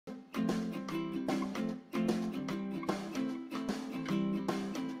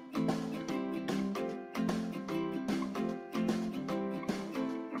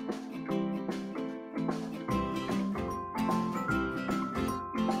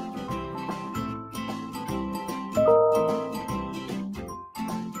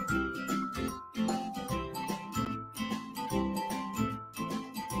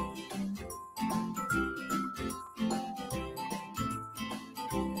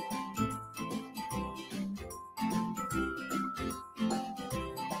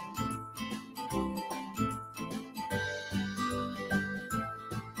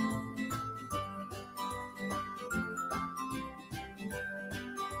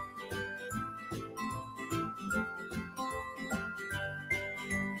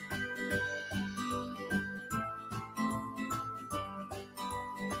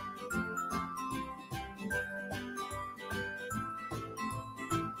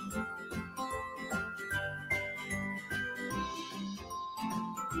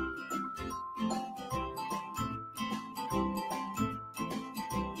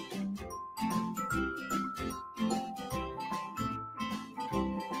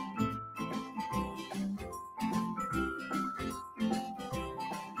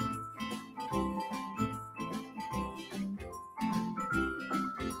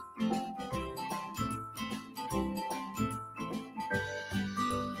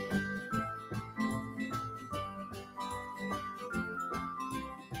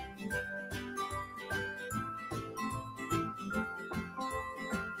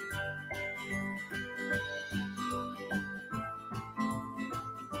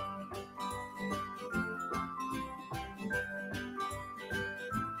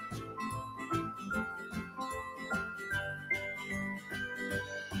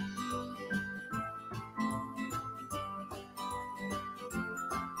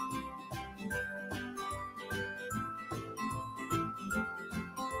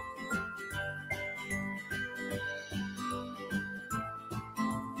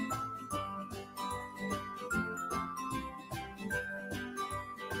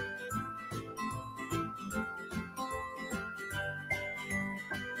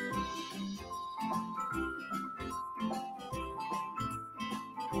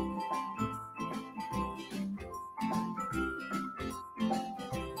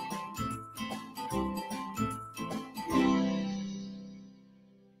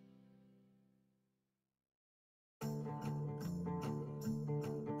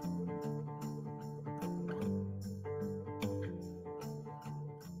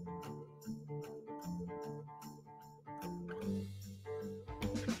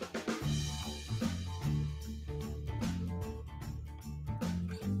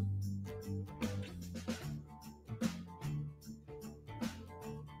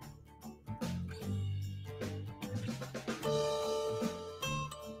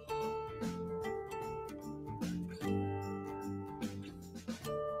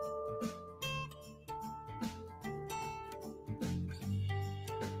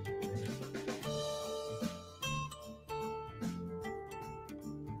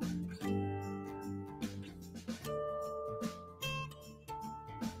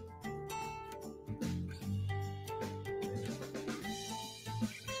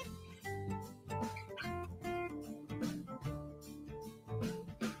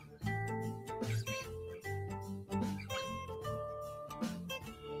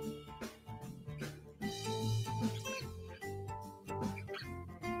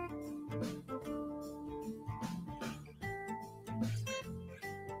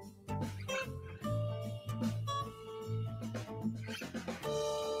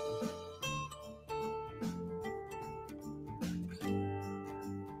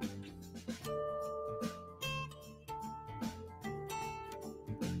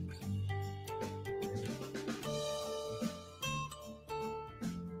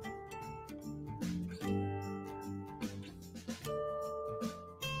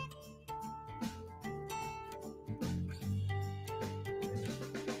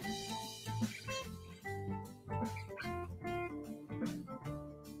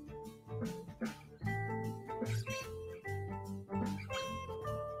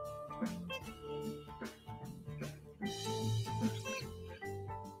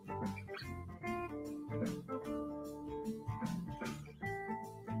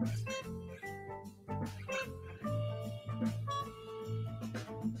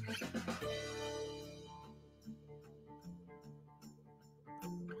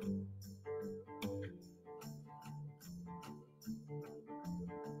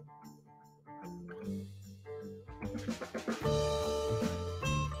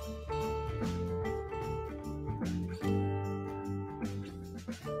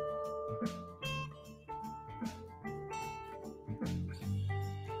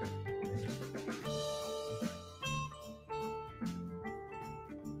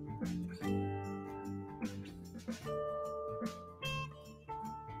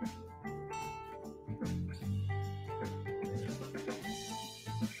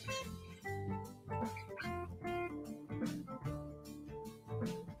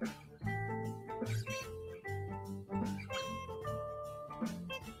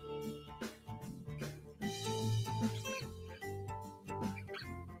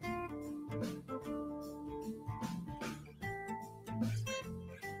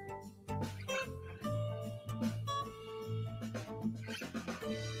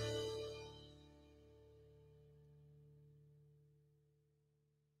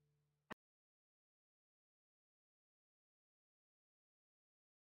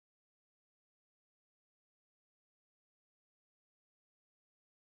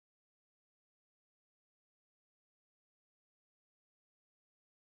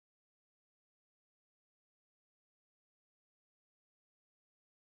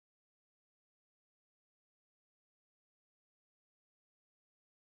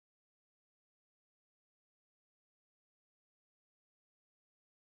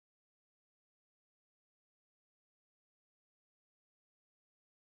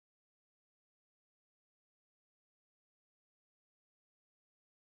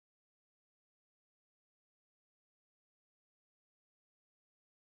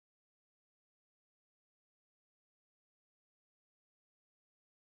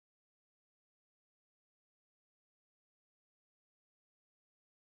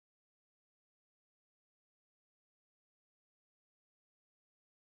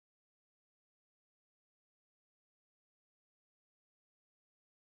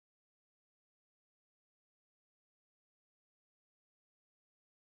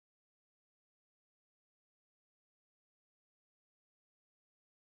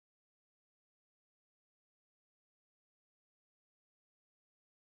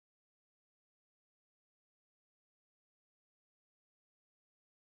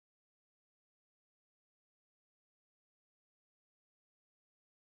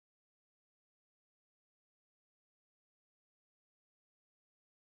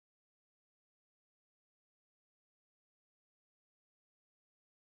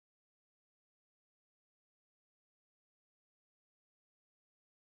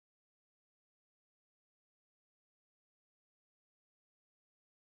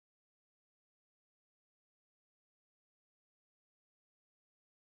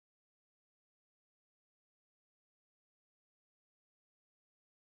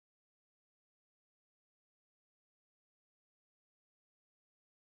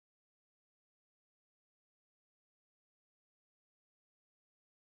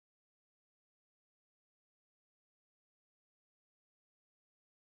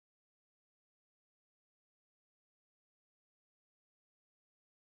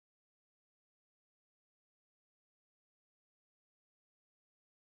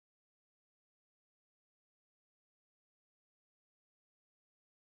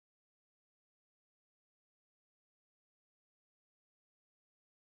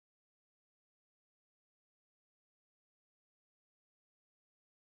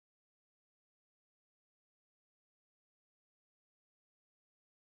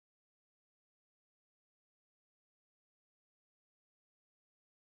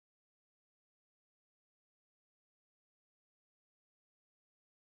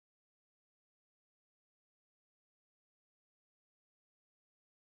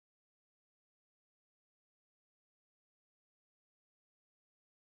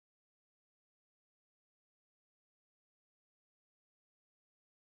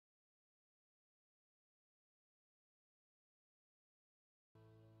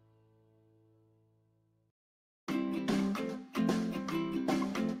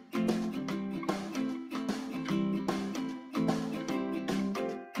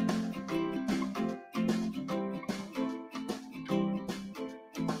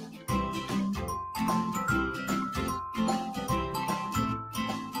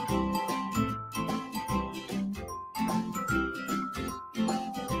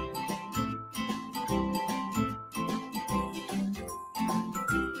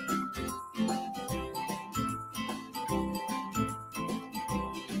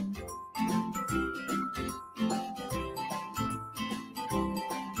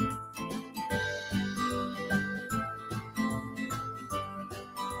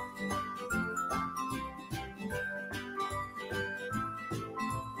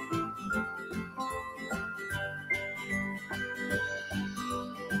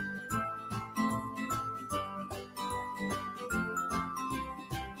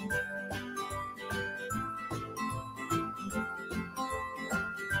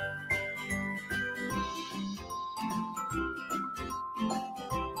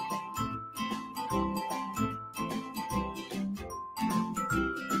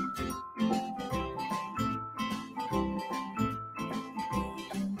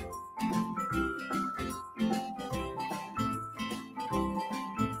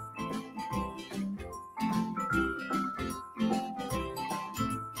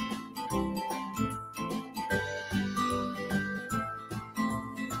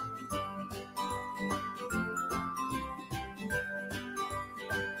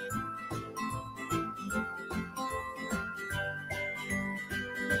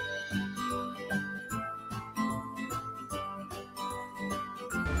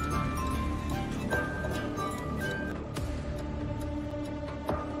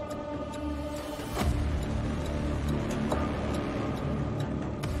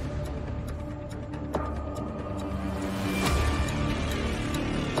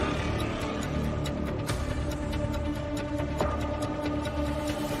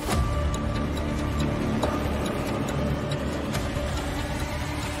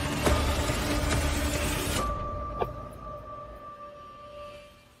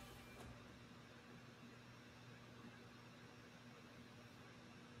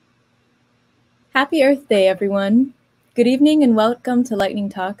Happy Earth Day, everyone. Good evening and welcome to Lightning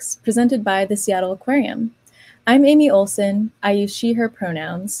Talks, presented by the Seattle Aquarium. I'm Amy Olson. I use she, her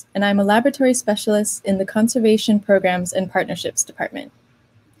pronouns, and I'm a laboratory specialist in the Conservation Programs and Partnerships Department.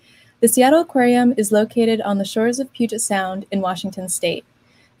 The Seattle Aquarium is located on the shores of Puget Sound in Washington State,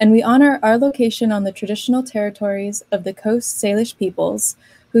 and we honor our location on the traditional territories of the Coast Salish peoples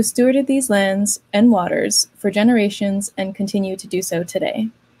who stewarded these lands and waters for generations and continue to do so today.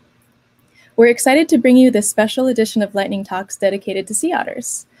 We're excited to bring you this special edition of Lightning Talks dedicated to sea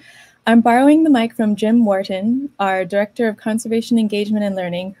otters. I'm borrowing the mic from Jim Wharton, our Director of Conservation Engagement and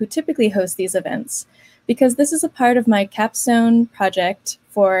Learning, who typically hosts these events, because this is a part of my capstone project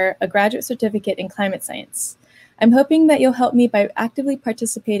for a graduate certificate in climate science. I'm hoping that you'll help me by actively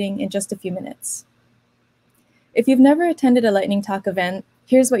participating in just a few minutes. If you've never attended a Lightning Talk event,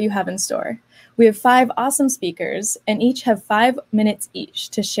 here's what you have in store. We have 5 awesome speakers, and each have 5 minutes each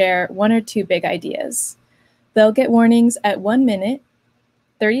to share 1 or 2 big ideas. They'll get warnings at 1 minute,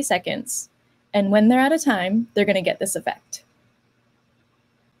 30 seconds, and when they're out of time, they're going to get this effect.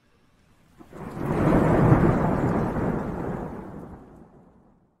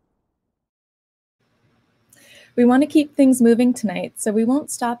 We want to keep things moving tonight, so we won't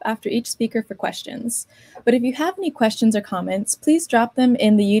stop after each speaker for questions. But if you have any questions or comments, please drop them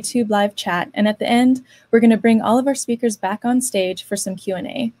in the YouTube live chat, and at the end, we're going to bring all of our speakers back on stage for some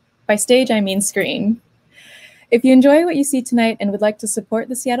Q&A. By stage, I mean screen. If you enjoy what you see tonight and would like to support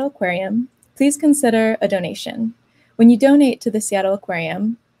the Seattle Aquarium, please consider a donation. When you donate to the Seattle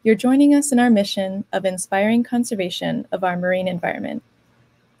Aquarium, you're joining us in our mission of inspiring conservation of our marine environment.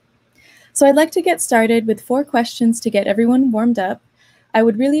 So I'd like to get started with 4 questions to get everyone warmed up. I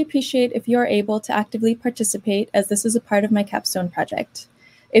would really appreciate if you're able to actively participate, as this is a part of my capstone project.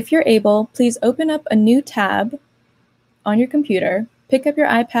 If you're able, please open up a new tab on your computer, pick up your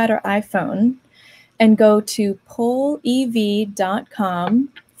iPad or iPhone, and go to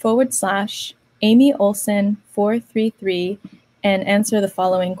pollev.com/Amy Olson 433 and answer the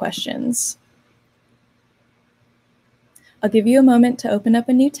following questions. I'll give you a moment to open up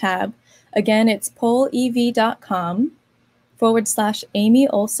a new tab. Again, it's pollev.com/Amy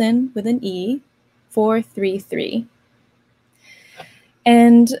Olson with an E 433.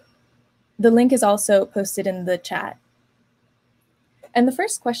 And the link is also posted in the chat. And the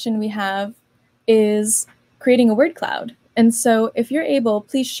first question we have is creating a word cloud. And so if you're able,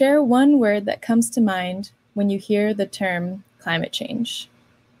 please share 1 word that comes to mind when you hear the term climate change.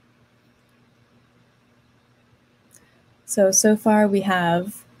 So far we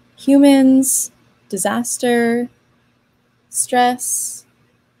have humans, disaster, stress,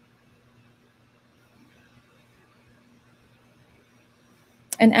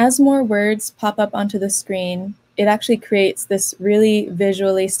 and as more words pop up onto the screen, it actually creates this really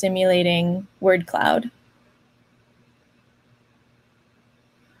visually stimulating word cloud.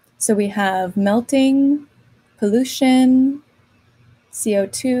 So we have melting, pollution,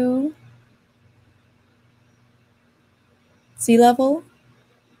 CO2, sea level.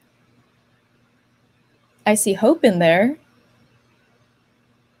 I see hope in there.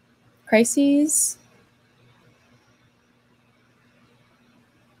 Crises.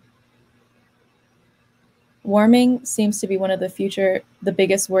 Warming seems to be one of the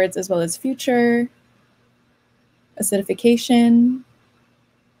biggest words, as well as future. Acidification.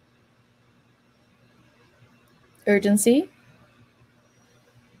 Urgency.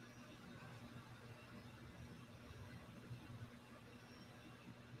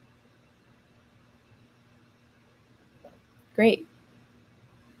 Great.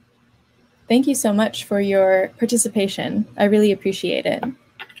 Thank you so much for your participation. I really appreciate it.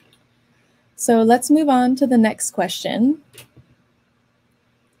 So let's move on to the next question.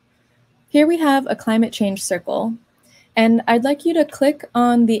 Here we have a climate change circle, and I'd like you to click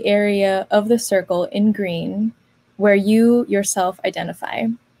on the area of the circle in green where you yourself identify.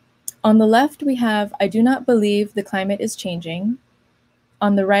 On the left, we have, I do not believe the climate is changing.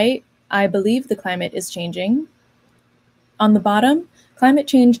 On the right, I believe the climate is changing. On the bottom, climate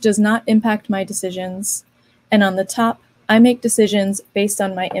change does not impact my decisions. And on the top, I make decisions based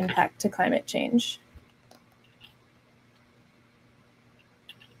on my impact to climate change.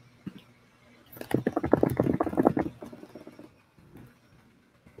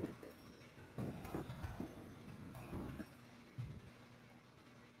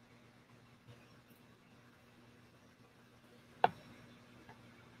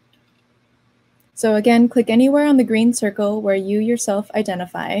 So again, click anywhere on the green circle where you yourself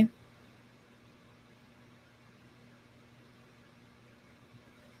identify.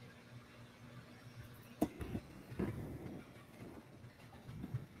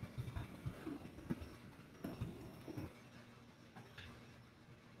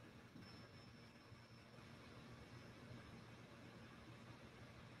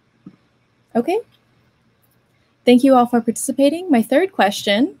 Okay. Thank you all for participating. My third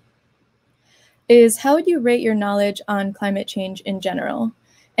question is, how would you rate your knowledge on climate change in general?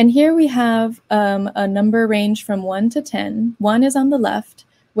 And here we have a number range from 1 to 10. 1 is on the left,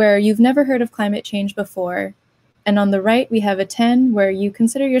 where you've never heard of climate change before. And on the right, we have a 10, where you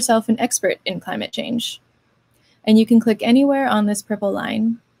consider yourself an expert in climate change. And you can click anywhere on this purple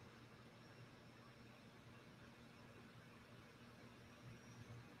line.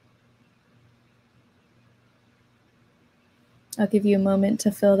 I'll give you a moment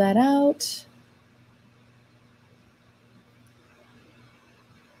to fill that out.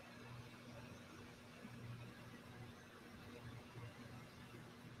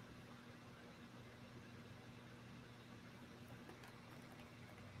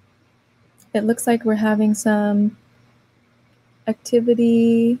 It looks like we're having some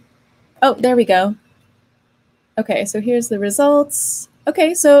activity. Oh, there we go. Okay, so here's the results.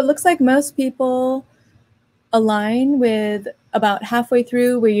 Okay, so it looks like most people align with about halfway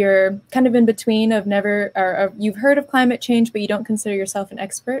through, where you're kind of in between of never, or you've heard of climate change, but you don't consider yourself an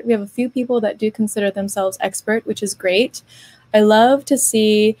expert. We have a few people that do consider themselves expert, which is great. I love to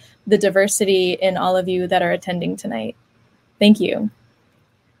see the diversity in all of you that are attending tonight. Thank you.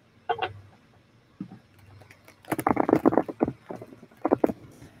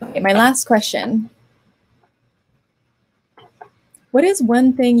 Okay, my last question. What is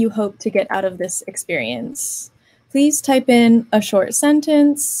one thing you hope to get out of this experience? Please type in a short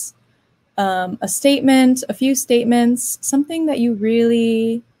sentence, a statement, a few statements, something that you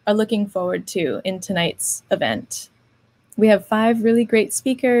really are looking forward to in tonight's event. We have 5 really great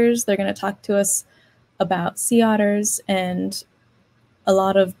speakers. They're going to talk to us about sea otters and a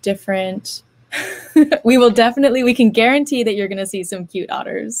lot of different... we can guarantee that you're going to see some cute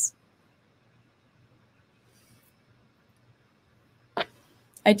otters.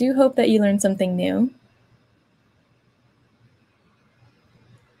 I do hope that you learned something new.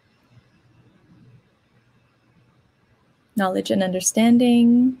 Knowledge and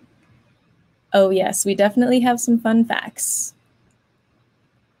understanding. Oh yes, we definitely have some fun facts.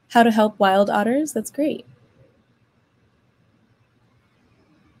 How to help wild otters, that's great.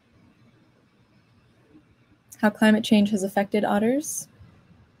 How climate change has affected otters.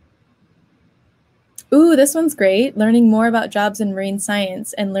 Ooh, this one's great. Learning more about jobs in marine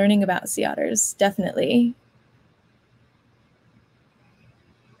science and learning about sea otters, definitely.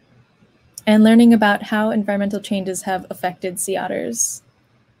 And learning about how environmental changes have affected sea otters.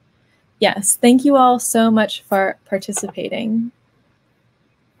 Yes, thank you all so much for participating.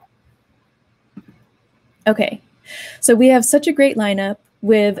 Okay, so we have such a great lineup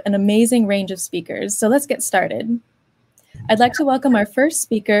with an amazing range of speakers. So let's get started. I'd like to welcome our first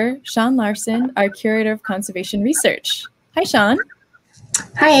speaker, Shawn Larson, our Curator of Conservation Research. Hi, Shawn.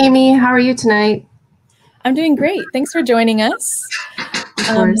 Hi, Amy. How are you tonight? I'm doing great. Thanks for joining us. Of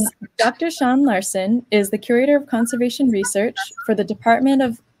course. Dr. Shawn Larson is the Curator of Conservation Research for the Department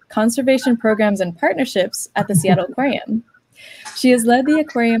of Conservation Programs and Partnerships at the Seattle Aquarium. She has led the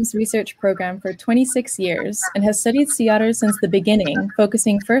aquarium's research program for 26 years and has studied sea otters since the beginning,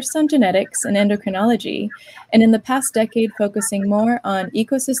 focusing first on genetics and endocrinology, and in the past decade focusing more on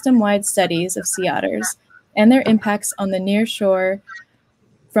ecosystem-wide studies of sea otters and their impacts on the near shore,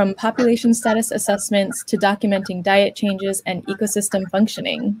 from population status assessments to documenting diet changes and ecosystem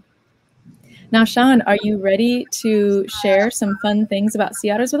functioning. Now, Shawn, are you ready to share some fun things about sea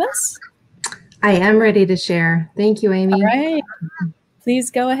otters with us? I am ready to share. Thank you, Amy. All right.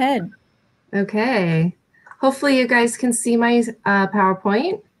 Please go ahead. Okay. Hopefully you guys can see my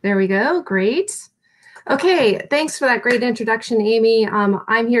PowerPoint. There we go. Great. Okay. Thanks for that great introduction, Amy.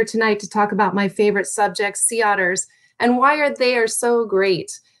 I'm here tonight to talk about my favorite subject, sea otters, and why they are so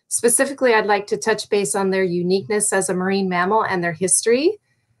great. Specifically, I'd like to touch base on their uniqueness as a marine mammal and their history,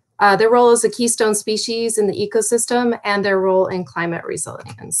 their role as a keystone species in the ecosystem, and their role in climate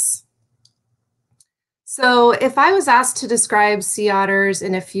resilience. So if I was asked to describe sea otters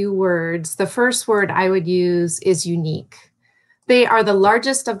in a few words, the first word I would use is unique. They are the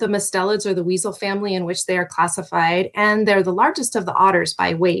largest of the mustelids, or the weasel family, in which they are classified, and they're the largest of the otters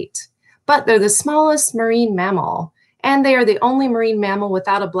by weight. But they're the smallest marine mammal, and they are the only marine mammal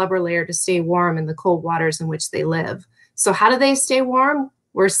without a blubber layer to stay warm in the cold waters in which they live. So how do they stay warm?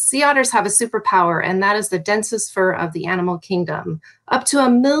 Where sea otters have a superpower, and that is the densest fur of the animal kingdom, up to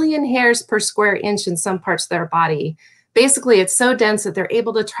 1 million hairs per square inch in some parts of their body. Basically, it's so dense that they're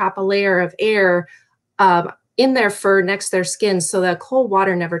able to trap a layer of air in their fur next to their skin so that cold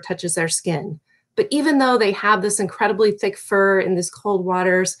water never touches their skin. But even though they have this incredibly thick fur in these cold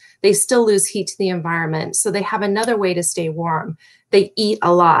waters, they still lose heat to the environment. So they have another way to stay warm. They eat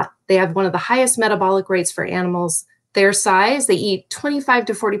a lot. They have one of the highest metabolic rates for animals their size. They eat 25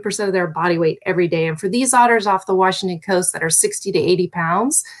 to 40% of their body weight every day. And for these otters off the Washington coast that are 60 to 80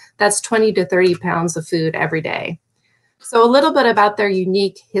 pounds, that's 20 to 30 pounds of food every day. So a little bit about their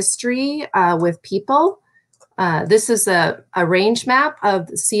unique history with people. This is a range map of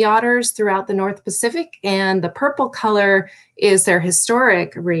sea otters throughout the North Pacific, and the purple color is their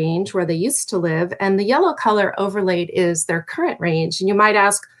historic range where they used to live, and the yellow color overlaid is their current range. And you might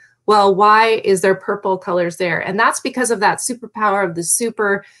ask, well, why is there purple colors there? And that's because of that superpower of the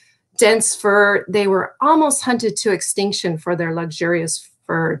super dense fur. They were almost hunted to extinction for their luxurious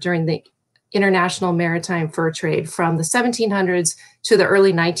fur during the international maritime fur trade from the 1700s to the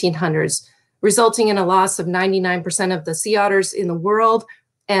early 1900s, resulting in a loss of 99% of the sea otters in the world.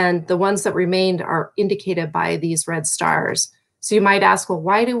 And the ones that remained are indicated by these red stars. So you might ask, well,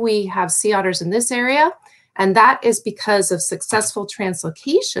 why do we have sea otters in this area? And that is because of successful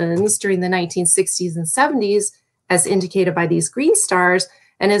translocations during the 1960s and 70s, as indicated by these green stars,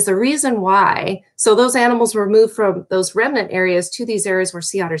 and is the reason why. So those animals were moved from those remnant areas to these areas where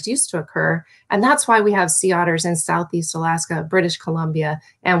sea otters used to occur. And that's why we have sea otters in Southeast Alaska, British Columbia,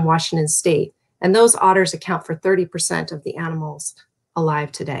 and Washington State. And those otters account for 30% of the animals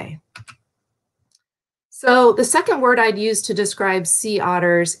alive today. So the second word I'd use to describe sea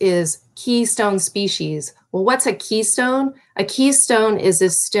otters is keystone species. Well, what's a keystone? A keystone is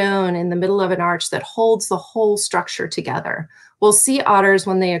this stone in the middle of an arch that holds the whole structure together. Well, sea otters,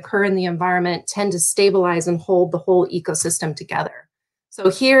 when they occur in the environment, tend to stabilize and hold the whole ecosystem together. So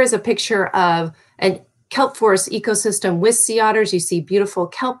here is a picture of a kelp forest ecosystem with sea otters. You see beautiful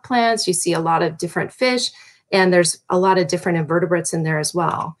kelp plants, you see a lot of different fish, and there's a lot of different invertebrates in there as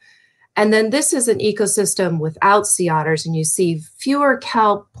well. And then this is an ecosystem without sea otters, and you see fewer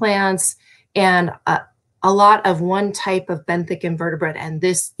kelp plants and a lot of one type of benthic invertebrate, and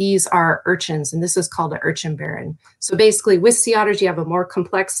these are urchins, and this is called an urchin barren. So basically with sea otters, you have a more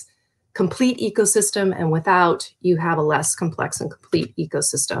complex, complete ecosystem, and without, you have a less complex and complete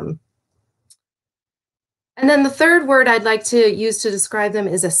ecosystem. And then the third word I'd like to use to describe them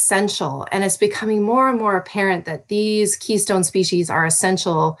is essential, and it's becoming more and more apparent that these keystone species are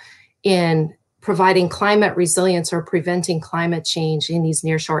essential in providing climate resilience or preventing climate change in these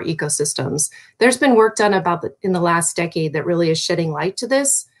nearshore ecosystems. There's been work done in the last decade that really is shedding light to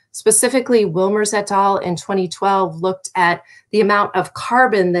this. Specifically, Wilmers et al. In 2012 looked at the amount of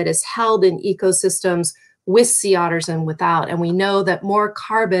carbon that is held in ecosystems with sea otters and without. And we know that more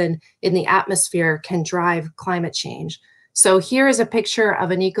carbon in the atmosphere can drive climate change. So here is a picture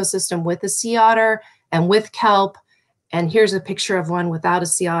of an ecosystem with a sea otter and with kelp. And here's a picture of one without a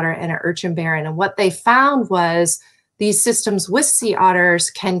sea otter and an urchin barren. And what they found was these systems with sea otters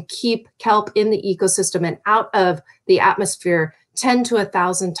can keep kelp in the ecosystem and out of the atmosphere 10 to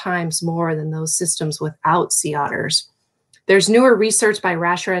 1,000 times more than those systems without sea otters. There's newer research by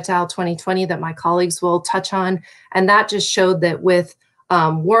Rasher et al. 2020 that my colleagues will touch on. And that just showed that with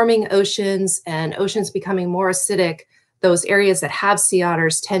warming oceans and oceans becoming more acidic, those areas that have sea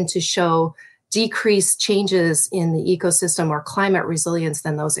otters tend to show decreased changes in the ecosystem or climate resilience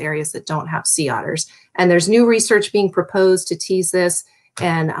than those areas that don't have sea otters. And there's new research being proposed to tease this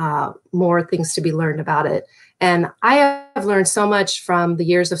and more things to be learned about it. And I have learned so much from the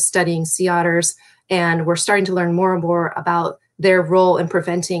years of studying sea otters, and we're starting to learn more and more about their role in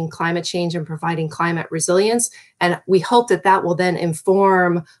preventing climate change and providing climate resilience. And we hope that that will then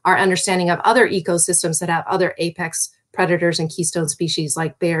inform our understanding of other ecosystems that have other apex predators and keystone species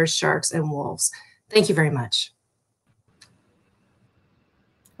like bears, sharks, and wolves. Thank you very much.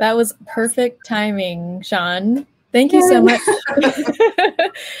 That was perfect timing, Shawn. Thank you so much.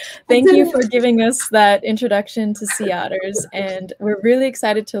 Thank you for giving us that introduction to sea otters. And we're really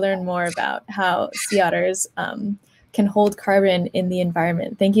excited to learn more about how sea otters can hold carbon in the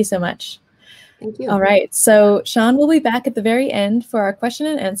environment. Thank you so much. Thank you. All right, so Shawn will be back at the very end for our question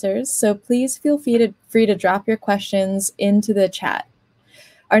and answers, so please feel free to drop your questions into the chat.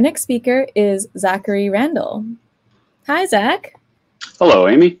 Our next speaker is Zachary Randell. Hi, Zach. Hello,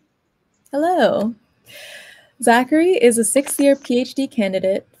 Amy. Hello. Zachary is a sixth-year PhD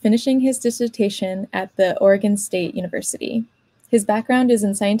candidate finishing his dissertation at the Oregon State University. His background is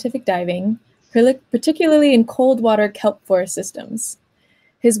in scientific diving, particularly in cold water kelp forest systems.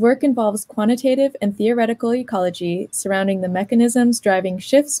 His work involves quantitative and theoretical ecology surrounding the mechanisms driving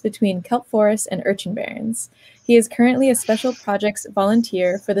shifts between kelp forests and urchin barrens. He is currently a special projects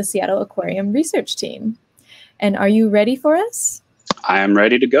volunteer for the Seattle Aquarium research team. And are you ready for us? I am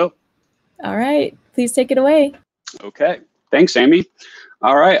ready to go. All right, please take it away. Okay, thanks, Amy.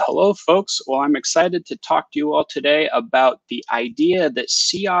 All right, hello folks. Well, I'm excited to talk to you all today about the idea that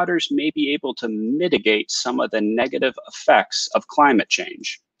sea otters may be able to mitigate some of the negative effects of climate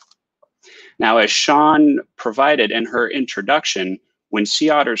change. Now, as Shawn provided in her introduction, when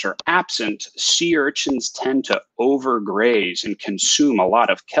sea otters are absent, sea urchins tend to overgraze and consume a lot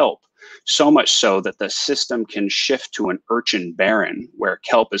of kelp, so much so that the system can shift to an urchin barren where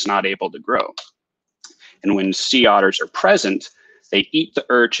kelp is not able to grow. And when sea otters are present, they eat the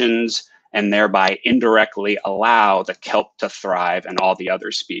urchins and thereby indirectly allow the kelp to thrive and all the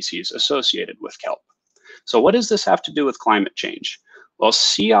other species associated with kelp. So what does this have to do with climate change? Well,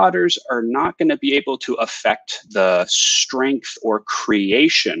 sea otters are not going to be able to affect the strength or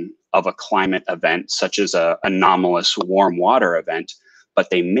creation of a climate event, such as an anomalous warm water event,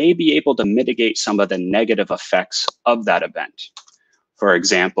 but they may be able to mitigate some of the negative effects of that event. For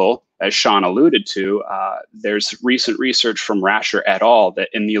example, as Shawn alluded to, there's recent research from Rasher et al. That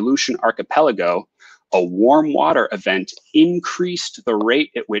in the Aleutian archipelago, a warm water event increased the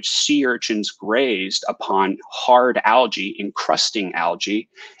rate at which sea urchins grazed upon hard algae, encrusting algae,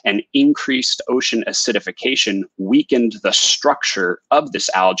 and increased ocean acidification weakened the structure of this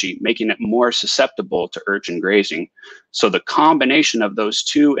algae, making it more susceptible to urchin grazing. So the combination of those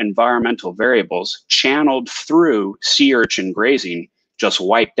two environmental variables channeled through sea urchin grazing just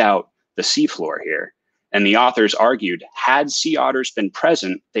wiped out the seafloor here. And the authors argued, had sea otters been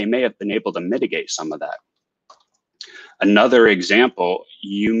present, they may have been able to mitigate some of that. Another example,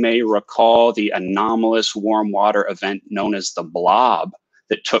 you may recall the anomalous warm water event known as the blob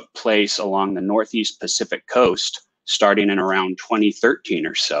that took place along the Northeast Pacific coast starting in around 2013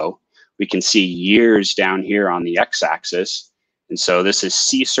 or so. We can see years down here on the x-axis. And so this is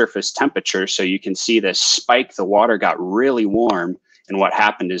sea surface temperature. So you can see this spike, the water got really warm. And what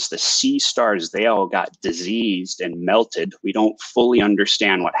happened is the sea stars, they all got diseased and melted. We don't fully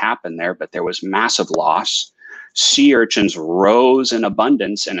understand what happened there, but there was massive loss. Sea urchins rose in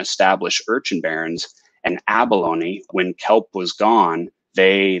abundance and established urchin barrens. And abalone, when kelp was gone,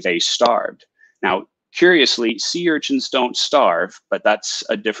 they starved. Now, curiously, sea urchins don't starve, but that's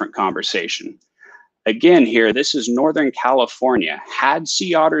a different conversation. Again here, this is Northern California. Had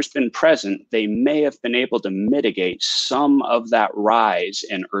sea otters been present, they may have been able to mitigate some of that rise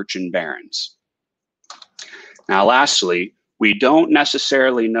in urchin barrens. Now, lastly, we don't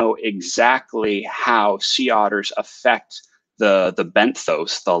necessarily know exactly how sea otters affect the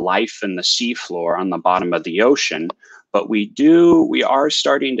benthos, the life in the seafloor on the bottom of the ocean, but we are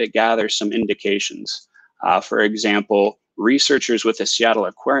starting to gather some indications. For example, researchers with the Seattle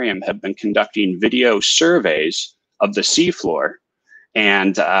Aquarium have been conducting video surveys of the seafloor.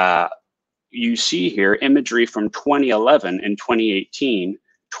 And you see here imagery from 2011 and 2018.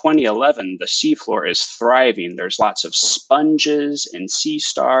 2011, the seafloor is thriving. There's lots of sponges and sea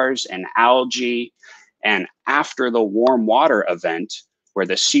stars and algae. And after the warm water event, where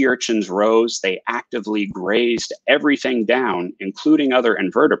the sea urchins rose, they actively grazed everything down, including other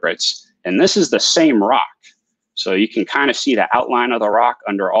invertebrates. And this is the same rock. So you can kind of see the outline of the rock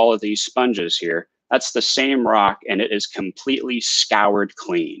under all of these sponges here. That's the same rock, and it is completely scoured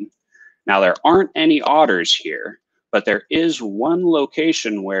clean. Now, there aren't any otters here, but there is one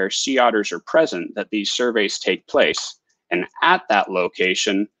location where sea otters are present that these surveys take place. And at that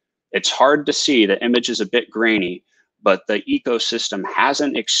location, it's hard to see, the image is a bit grainy, but the ecosystem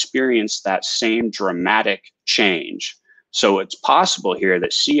hasn't experienced that same dramatic change. So it's possible here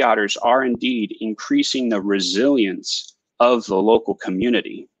that sea otters are indeed increasing the resilience of the local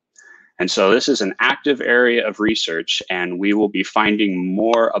community. And so this is an active area of research, and we will be finding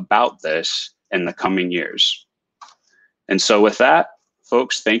more about this in the coming years. And so with that,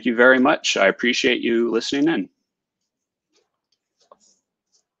 folks, thank you very much. I appreciate you listening in.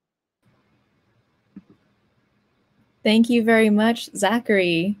 Thank you very much,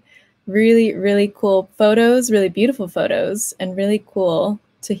 Zachary. Really, really cool photos, really beautiful photos, and really cool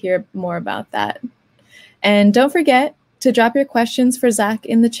to hear more about that. And don't forget to drop your questions for Zach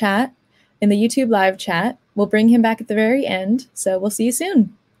in the chat, in the YouTube live chat. We'll bring him back at the very end, so we'll see you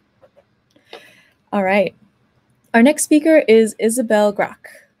soon. All right. Our next speaker is Isabelle Groc.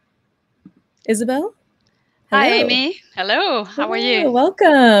 Isabelle? Hello. Hi, Amy. Hello. How are you?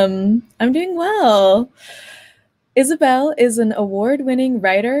 Welcome. I'm doing well. Isabelle is an award-winning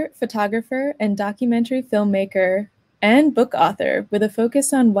writer, photographer, and documentary filmmaker and book author with a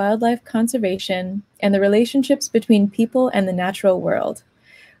focus on wildlife conservation and the relationships between people and the natural world.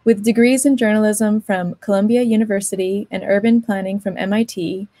 With degrees in journalism from Columbia University and urban planning from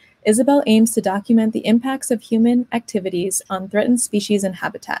MIT, Isabelle aims to document the impacts of human activities on threatened species and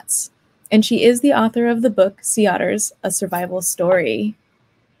habitats. And she is the author of the book Sea Otters, A Survival Story.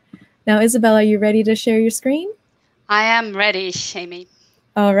 Now, Isabelle, are you ready to share your screen? I am ready, Amy.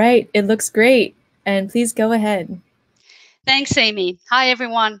 All right, it looks great. And please go ahead. Thanks, Amy. Hi,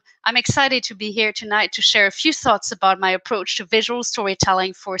 everyone. I'm excited to be here tonight to share a few thoughts about my approach to visual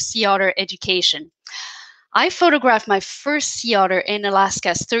storytelling for sea otter education. I photographed my first sea otter in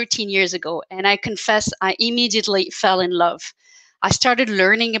Alaska 13 years ago, and I confess I immediately fell in love. I started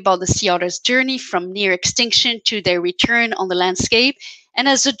learning about the sea otter's journey from near extinction to their return on the landscape, and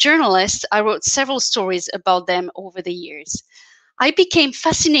as a journalist, I wrote several stories about them over the years. I became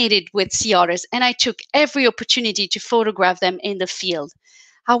fascinated with sea otters and I took every opportunity to photograph them in the field.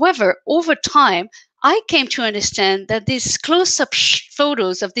 However, over time, I came to understand that these close-up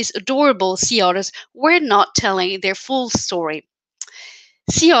photos of these adorable sea otters were not telling their full story.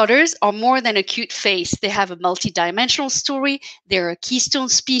 Sea otters are more than a cute face. They have a multidimensional story. They're a keystone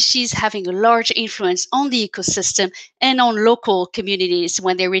species having a large influence on the ecosystem and on local communities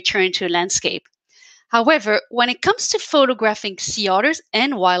when they return to a landscape. However, when it comes to photographing sea otters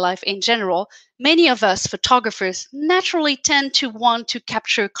and wildlife in general, many of us photographers naturally tend to want to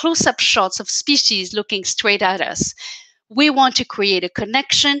capture close-up shots of species looking straight at us. We want to create a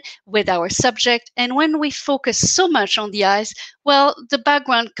connection with our subject, and when we focus so much on the eyes, well, the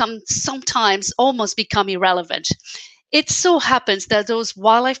background can sometimes almost become irrelevant. It so happens that those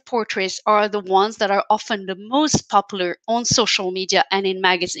wildlife portraits are the ones that are often the most popular on social media and in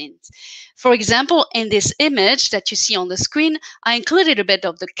magazines. For example, in this image that you see on the screen, I included a bit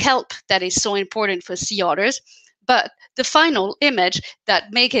of the kelp that is so important for sea otters, but the final image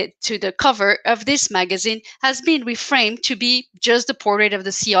that make it to the cover of this magazine has been reframed to be just the portrait of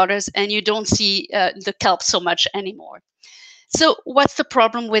the sea otters, and you don't see the kelp so much anymore. So what's the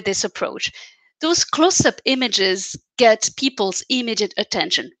problem with this approach? Those close-up images get people's immediate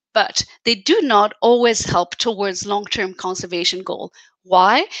attention, but they do not always help towards long-term conservation goal.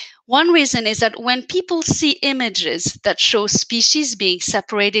 Why? One reason is that when people see images that show species being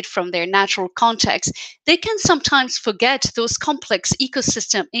separated from their natural context, they can sometimes forget those complex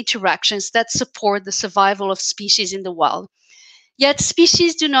ecosystem interactions that support the survival of species in the wild. Yet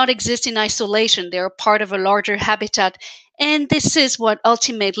species do not exist in isolation. They are part of a larger habitat, and this is what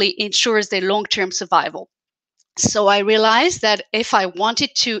ultimately ensures their long-term survival. So I realized that if I wanted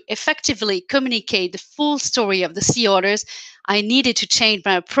to effectively communicate the full story of the sea otters, I needed to change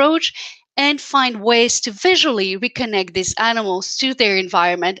my approach and find ways to visually reconnect these animals to their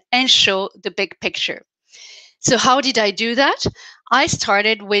environment and show the big picture. So how did I do that? I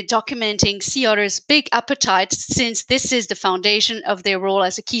started with documenting sea otters' big appetite, since this is the foundation of their role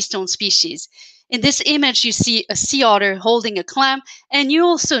as a keystone species. In this image, you see a sea otter holding a clam, and you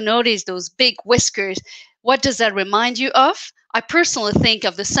also notice those big whiskers. What does that remind you of? I personally think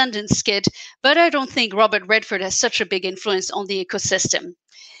of the Sundance Kid, but I don't think Robert Redford has such a big influence on the ecosystem.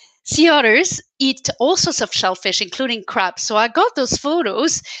 Sea otters eat all sorts of shellfish, including crabs. So I got those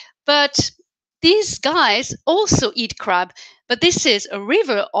photos, but these guys also eat crab, but this is a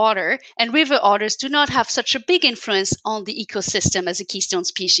river otter, and river otters do not have such a big influence on the ecosystem as a keystone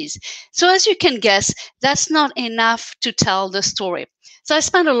species. So as you can guess, that's not enough to tell the story. So I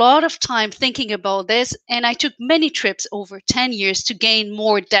spent a lot of time thinking about this, and I took many trips over 10 years to gain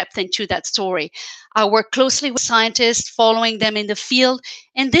more depth into that story. I worked closely with scientists, following them in the field,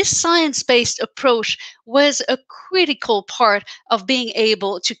 and this science-based approach was a critical part of being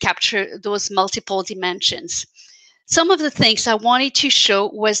able to capture those multiple dimensions. Some of the things I wanted to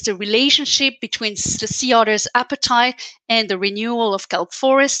show was the relationship between the sea otter's appetite and the renewal of kelp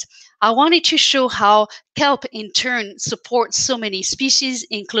forest. I wanted to show how kelp in turn supports so many species,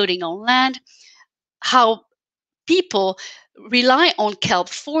 including on land, how people rely on kelp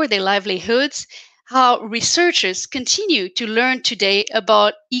for their livelihoods, how researchers continue to learn today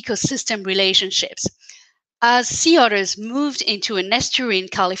about ecosystem relationships. As sea otters moved into an estuary in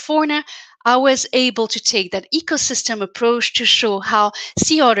California, I was able to take that ecosystem approach to show how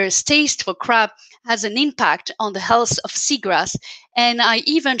sea otters' taste for crab has an impact on the health of seagrass. And I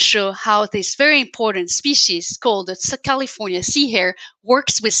even show how this very important species called the California sea hare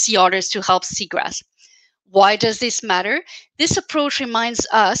works with sea otters to help seagrass. Why does this matter? This approach reminds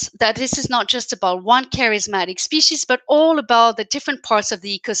us that this is not just about one charismatic species, but all about the different parts of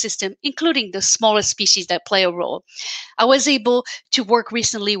the ecosystem, including the smaller species that play a role. I was able to work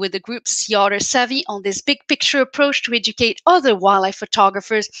recently with the group Sea Otter Savvy on this big picture approach to educate other wildlife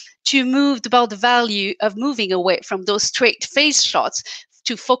photographers to move about the value of moving away from those straight face shots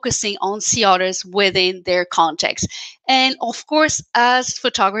to focusing on sea otters within their context. And of course, as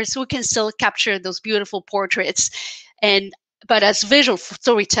photographers, we can still capture those beautiful portraits. But as visual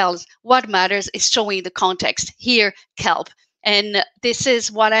storytellers, what matters is showing the context. Here, kelp. And this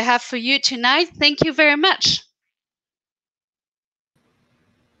is what I have for you tonight. Thank you very much.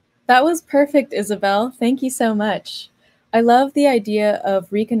 That was perfect, Isabelle. Thank you so much. I love the idea of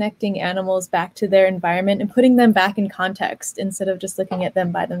reconnecting animals back to their environment and putting them back in context instead of just looking at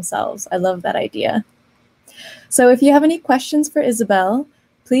them by themselves. I love that idea. So if you have any questions for Isabelle,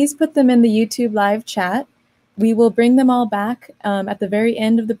 please put them in the YouTube live chat. We will bring them all back at the very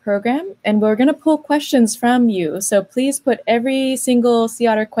end of the program, and we're going to pull questions from you. So please put every single sea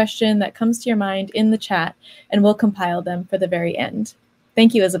otter question that comes to your mind in the chat, and we'll compile them for the very end.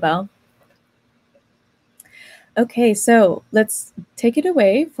 Thank you, Isabelle. Okay, so let's take it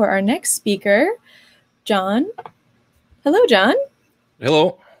away for our next speaker, John. Hello, John.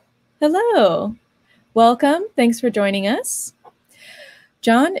 Hello. Hello. Welcome. Thanks for joining us.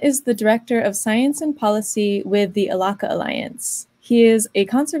 John is the Director of Science and Policy with the Alaka Alliance. He is a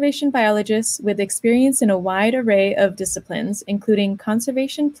conservation biologist with experience in a wide array of disciplines, including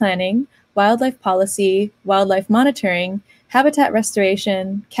conservation planning, wildlife policy, wildlife monitoring, habitat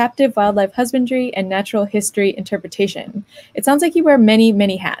restoration, captive wildlife husbandry, and natural history interpretation. It sounds like you wear many,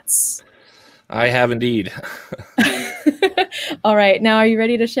 many hats. I have indeed. All right. Now, are you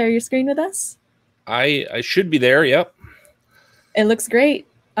ready to share your screen with us? I should be there. Yep. It looks great.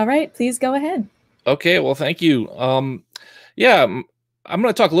 All right. Please go ahead. Okay. Well, thank you. Yeah, I'm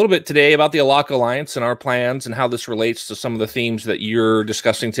going to talk a little bit today about the Alaka Alliance and our plans and how this relates to some of the themes that you're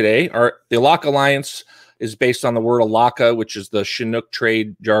discussing today. The Alaka Alliance is based on the word Alaka, which is the Chinook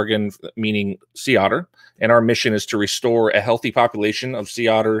trade jargon meaning sea otter. And our mission is to restore a healthy population of sea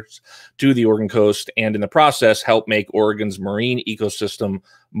otters to the Oregon coast and in the process help make Oregon's marine ecosystem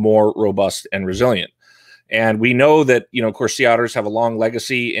more robust and resilient. And we know that, of course, sea otters have a long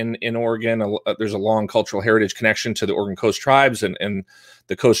legacy in Oregon. There's a long cultural heritage connection to the Oregon Coast tribes, and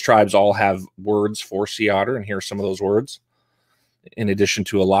the coast tribes all have words for sea otter. And here are some of those words, in addition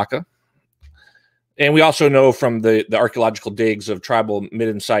to Alaka. And we also know from the archaeological digs of tribal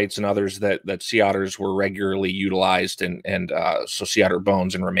midden sites and others that sea otters were regularly utilized, and so sea otter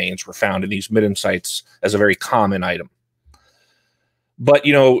bones and remains were found in these midden sites as a very common item. But,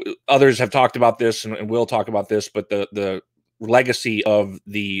 others have talked about this and will talk about this, but the legacy of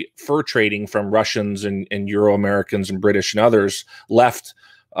the fur trading from Russians and Euro-Americans and British and others left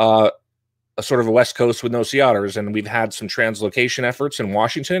a sort of a West Coast with no sea otters. And we've had some translocation efforts in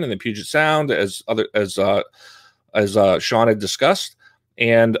Washington and the Puget Sound, as Shawn had discussed.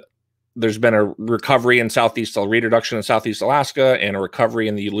 And there's been a recovery in reintroduction in Southeast Alaska, and a recovery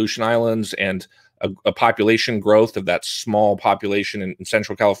in the Aleutian Islands, and a population growth of that small population in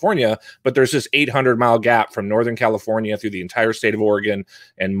Central California. But there's this 800-mile gap from Northern California through the entire state of Oregon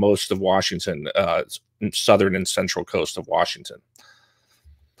and most of Washington, southern and central coast of Washington.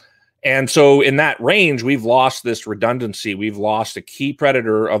 And so in that range, we've lost this redundancy. We've lost a key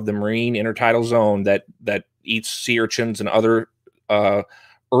predator of the marine intertidal zone that eats sea urchins and other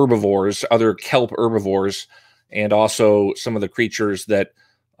herbivores, other kelp herbivores, and also some of the creatures that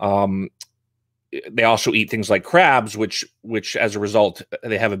they also eat things like crabs, which as a result,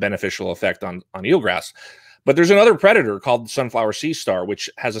 they have a beneficial effect on eelgrass. But there's another predator called the sunflower sea star, which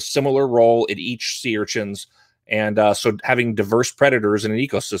has a similar role. It eats sea urchins. And so having diverse predators in an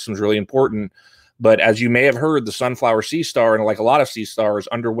ecosystem is really important. But as you may have heard, the sunflower sea star, and like a lot of sea stars,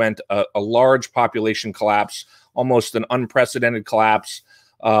 underwent a large population collapse, almost an unprecedented collapse.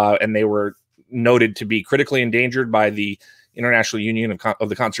 And they were noted to be critically endangered by the International Union of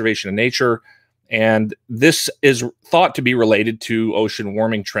the Conservation of Nature. And this is thought to be related to ocean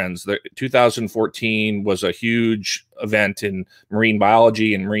warming trends. 2014 was a huge event in marine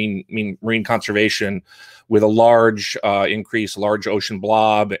biology and marine conservation, with a large large ocean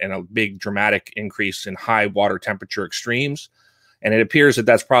blob and a big dramatic increase in high water temperature extremes. And it appears that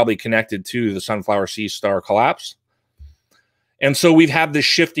that's probably connected to the sunflower sea star collapse. And so we've had this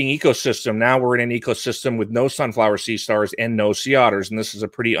shifting ecosystem. Now we're in an ecosystem with no sunflower sea stars and no sea otters. And this is a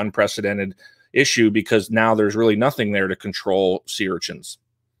pretty unprecedented issue, because now there's really nothing there to control sea urchins.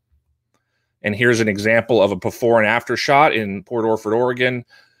 And here's an example of a before and after shot in Port Orford, Oregon.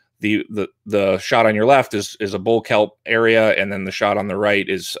 The shot on your left is a bull kelp area, and then the shot on the right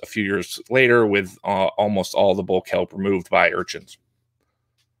is a few years later with almost all the bull kelp removed by urchins.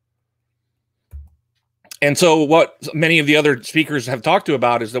 And so what many of the other speakers have talked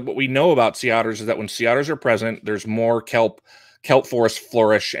about is that what we know about sea otters is that when sea otters are present, there's more kelp forests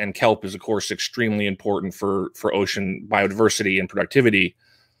flourish, and kelp is, of course, extremely important for ocean biodiversity and productivity.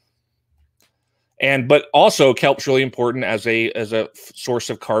 But also kelp's really important as a source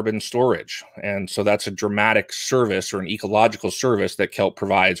of carbon storage. And so that's a dramatic service, or an ecological service, that kelp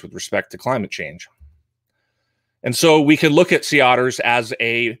provides with respect to climate change. And so we can look at sea otters as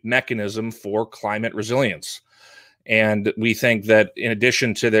a mechanism for climate resilience. And we think that in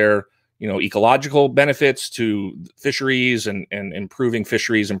addition to their ecological benefits to fisheries and improving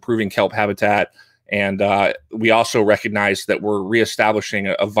fisheries, improving kelp habitat, and we also recognize that we're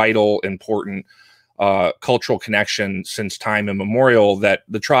reestablishing a vital, important cultural connection since time immemorial that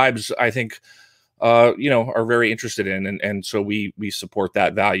the tribes, I think, are very interested in. And so we support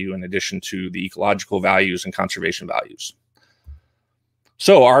that value in addition to the ecological values and conservation values.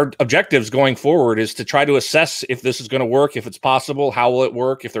 So our objectives going forward is to try to assess if this is going to work, if it's possible, how will it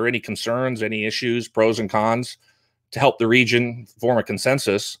work, if there are any concerns, any issues, pros and cons, to help the region form a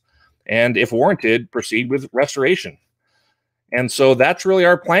consensus, and if warranted, proceed with restoration. And so that's really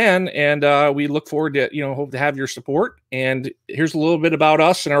our plan. And we look forward to, hope to have your support. And here's a little bit about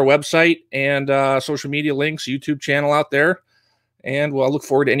us and our website and social media links, YouTube channel out there. And we'll look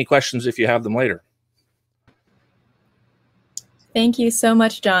forward to any questions if you have them later. Thank you so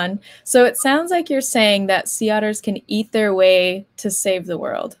much, John. So it sounds like you're saying that sea otters can eat their way to save the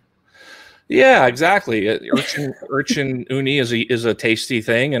world. Yeah, exactly. Urchin uni is a tasty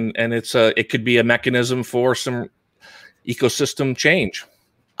thing, and it could be a mechanism for some ecosystem change.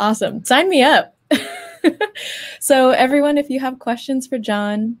 Awesome. Sign me up. So everyone, if you have questions for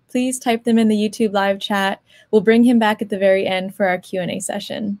John, please type them in the YouTube live chat. We'll bring him back at the very end for our Q&A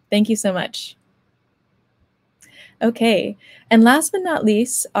session. Thank you so much. Okay, and last but not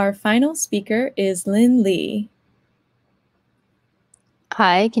least, our final speaker is Lynn Lee.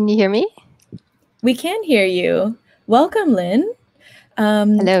 Hi, can you hear me? We can hear you. Welcome, Lynn.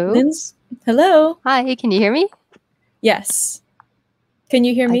 Hello. Hello. Hi, can you hear me? Yes. Can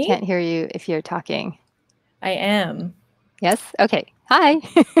you hear me? I can't hear you if you're talking. I am. Yes? Okay. Hi.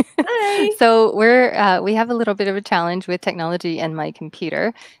 Hi. So we have a little bit of a challenge with technology and my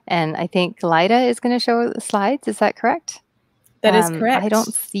computer, and I think Lida is going to show the slides. Is that correct? That is correct. I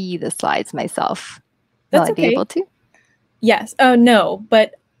don't see the slides myself. That's Will I be able to? Yes. Oh, no.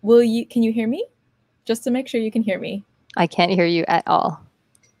 But can you hear me? Just to make sure you can hear me. I can't hear you at all.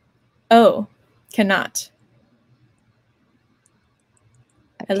 Oh, cannot.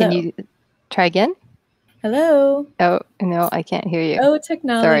 Hello. Can you try again? Hello. Oh, no, I can't hear you. Oh,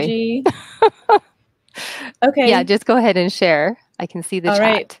 technology. Sorry. Okay. Yeah, just go ahead and share. I can see the chat. All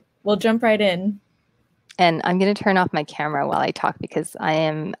right. We'll jump right in. And I'm going to turn off my camera while I talk because I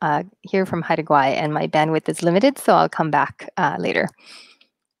am here from Haida Gwaii and my bandwidth is limited, so I'll come back later.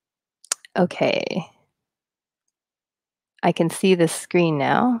 Okay. I can see the screen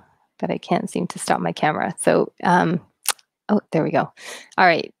now, but I can't seem to stop my camera. So, oh, there we go. All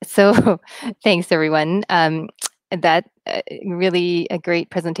right. So thanks, everyone. That really great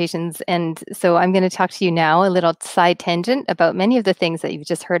presentations. And so I'm going to talk to you now a little side tangent about many of the things that you've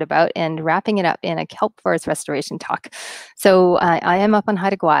just heard about and wrapping it up in a kelp forest restoration talk. So I am up on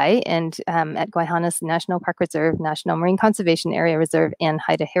Haida Gwaii and at Gwaii National Park Reserve, National Marine Conservation Area Reserve, and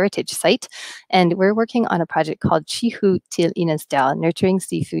Haida Heritage Site. And we're working on a project called Chihu Til Inasdal, Nurturing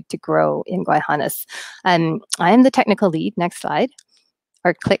Seafood to Grow in Gwaii. I am the technical lead. Next slide.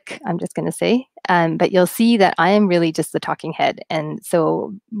 Or click, I'm just going to say. But you'll see that I am really just the talking head. And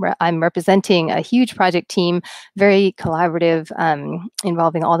so I'm representing a huge project team, very collaborative,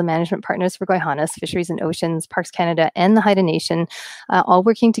 involving all the management partners for Gwaii, Fisheries and Oceans, Parks Canada, and the Haida Nation, all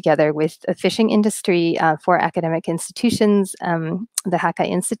working together with the fishing industry, for academic institutions, the Haka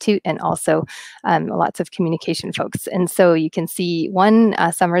Institute, and also lots of communication folks. And so you can see one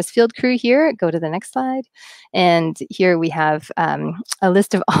Summers field crew here. Go to the next slide. And here we have a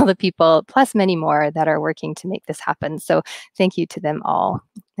list of all the people, plus many more that are working to make this happen. So thank you to them all.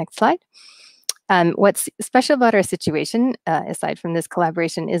 Next slide. What's special about our situation, aside from this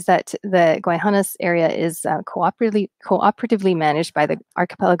collaboration, is that the Gwaii area is cooperatively managed by the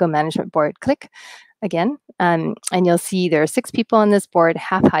Archipelago Management Board. Click again, and you'll see there are 6 people on this board,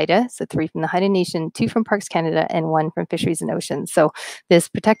 half Haida, so 3 from the Haida Nation, 2 from Parks Canada, and 1 from Fisheries and Oceans. So this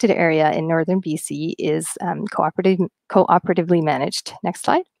protected area in northern BC is cooperatively managed. Next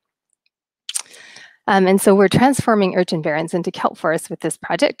slide. And so we're transforming urchin barrens into kelp forests with this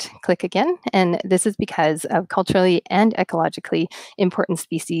project. Click again. And this is because of culturally and ecologically important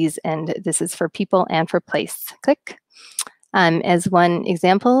species. And this is for people and for place. Click. As one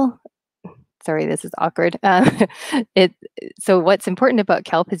example, Sorry, this is awkward. So what's important about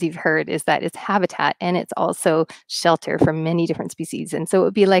kelp, as you've heard, is that it's habitat and it's also shelter for many different species. And so it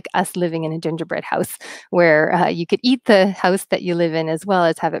would be like us living in a gingerbread house where you could eat the house that you live in as well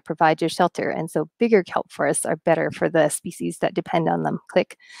as have it provide you shelter. And so bigger kelp forests are better for the species that depend on them.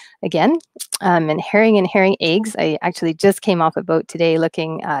 Click again. And herring eggs. I actually just came off a boat today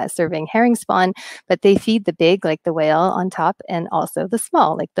looking, serving herring spawn, but they feed the big, like the whale on top, and also the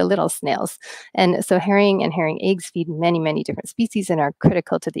small, like the little snails. And so herring and herring eggs feed many, many different species and are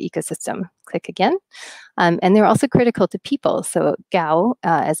critical to the ecosystem. Click again. And they're also critical to people. So gao,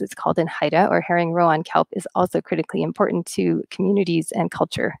 as it's called in Haida, or herring roe on kelp, is also critically important to communities and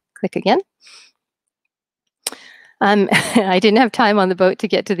culture. Click again. I didn't have time on the boat to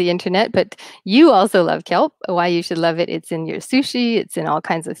get to the internet, but you also love kelp. Why you should love it? It's in your sushi. It's in all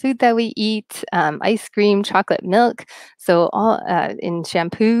kinds of food that we eat, ice cream, chocolate milk. So all in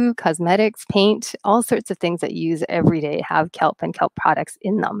shampoo, cosmetics, paint, all sorts of things that you use every day have kelp and kelp products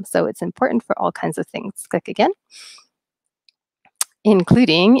in them. So it's important for all kinds of things. Click again.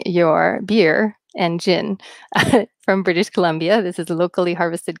 Including your beer and gin from British Columbia. This is locally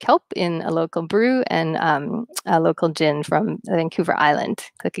harvested kelp in a local brew and a local gin from Vancouver Island.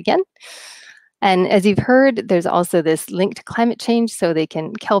 Click again. And as you've heard, there's also this link to climate change. So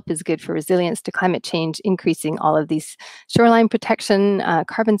kelp is good for resilience to climate change, increasing all of these shoreline protection,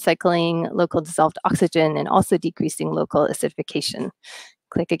 carbon cycling, local dissolved oxygen, and also decreasing local acidification.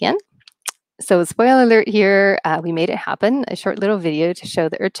 Click again. So spoiler alert here, we made it happen, a short little video to show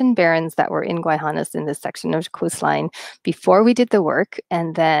the urchin barrens that were in Guayhanas in this section of coastline before we did the work.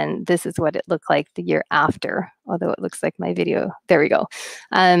 And then this is what it looked like the year after, although it looks like my video. There we go.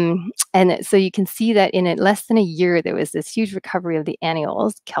 And so you can see that in less than a year, there was this huge recovery of the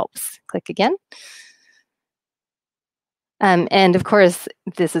annuals, kelps. Click again. And of course,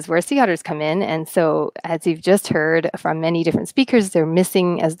 this is where sea otters come in. And so, as you've just heard from many different speakers, they're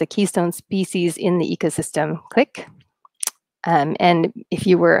missing as the keystone species in the ecosystem. Click. And if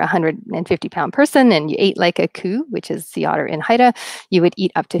you were a 150-pound person and you ate like a ku, which is sea otter in Haida, you would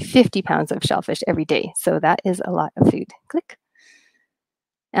eat up to 50 pounds of shellfish every day. So that is a lot of food. Click.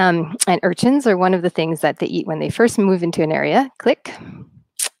 And urchins are one of the things that they eat when they first move into an area. Click.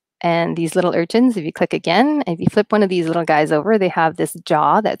 And these little urchins, if you click again, if you flip one of these little guys over, they have this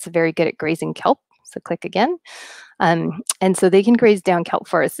jaw that's very good at grazing kelp. So click again. And so they can graze down kelp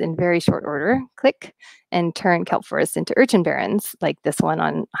forests in very short order. Click and turn kelp forests into urchin barrens, like this one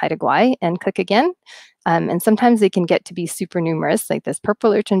on Haida Gwaii, and click again. And sometimes they can get to be super numerous, like this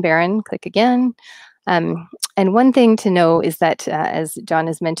purple urchin barren. Click again. And one thing to know is that, as John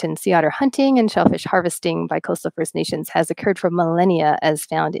has mentioned, sea otter hunting and shellfish harvesting by coastal First Nations has occurred for millennia as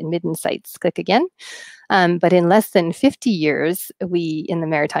found in midden sites. Click again. But in less than 50 years, we, in the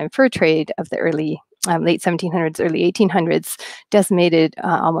maritime fur trade of the late 1700s, early 1800s, decimated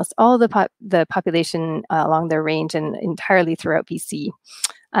almost all the population along their range and entirely throughout BC.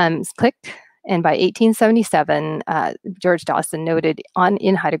 Click. And by 1877, George Dawson noted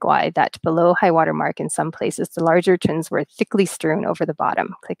in Haida Gwaii that below high water mark in some places, the large urchins were thickly strewn over the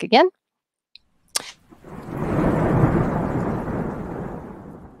bottom. Click again.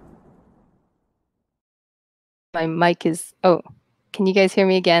 My mic is, oh, can you guys hear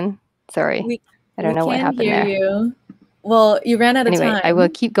me again? Sorry, I don't know what happened there. We can hear you. Well, you ran out of time. I will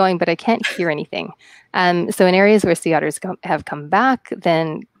keep going, but I can't hear anything. So in areas where sea otters have come back,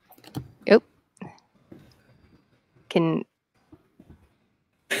 then,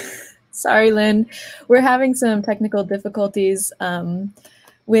 Sorry, Lynn. We're having some technical difficulties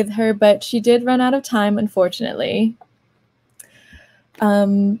with her, but she did run out of time, unfortunately.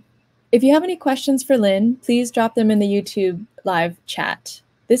 If you have any questions for Lynn, please drop them in the YouTube live chat.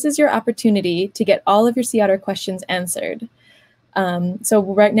 This is your opportunity to get all of your sea otter questions answered. So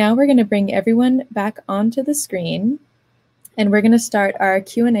right now we're going to bring everyone back onto the screen, and we're going to start our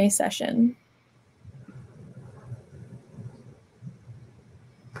Q&A session.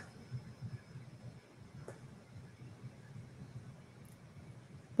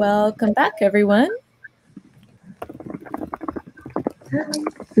 Welcome back, everyone.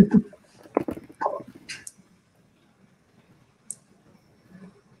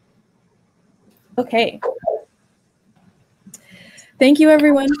 Okay. Thank you,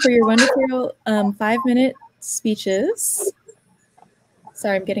 everyone, for your wonderful 5-minute speeches.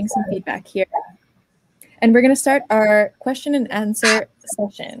 Sorry, I'm getting some feedback here. And we're going to start our question and answer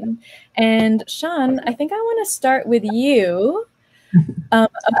session. And Shawn, I think I want to start with you. A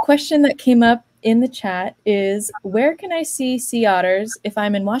question that came up in the chat is, where can I see sea otters if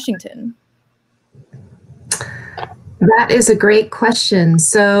I'm in Washington? That is a great question.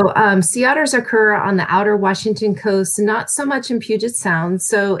 So sea otters occur on the outer Washington coast, not so much in Puget Sound.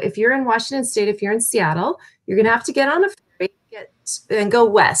 So if you're in Washington State, if you're in Seattle, you're going to have to get on a ferry and go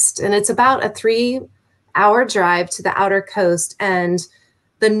west. And it's about a 3-hour drive to the outer coast. And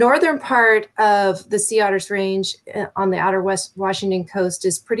the northern part of the sea otters range on the outer west Washington coast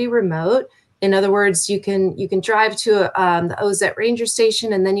is pretty remote. In other words, you can drive to the Ozette Ranger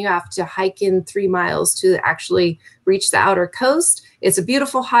Station, and then you have to hike in 3 miles to actually reach the outer coast. It's a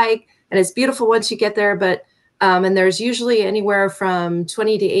beautiful hike, and it's beautiful once you get there. But and there's usually anywhere from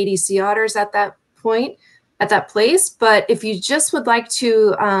 20 to 80 sea otters at that point, at that place. But if you just would like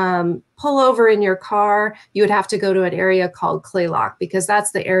to pull over in your car, you would have to go to an area called Claylock, because that's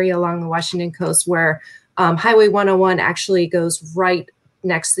the area along the Washington coast where Highway 101 actually goes right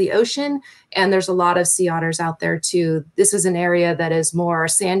next to the ocean, and there's a lot of sea otters out there too. This is an area that is more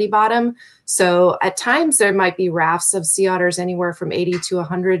sandy bottom, so at times there might be rafts of sea otters, anywhere from 80 to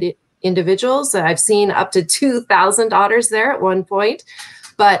 100 individuals. I've seen up to 2,000 otters there at one point,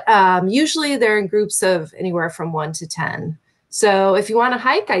 but usually they're in groups of anywhere from 1 to 10. So if you want to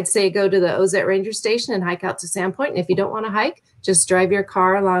hike, I'd say go to the Ozette Ranger Station and hike out to Sandpoint, and if you don't want to hike, just drive your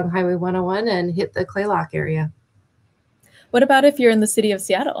car along Highway 101 and hit the Claylock area. What about if you're in the city of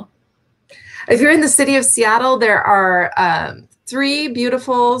Seattle? If you're in the city of Seattle, there are 3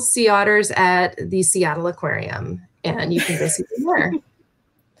 beautiful sea otters at the Seattle Aquarium, and you can go see them there.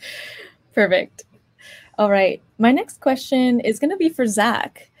 Perfect. All right. My next question is going to be for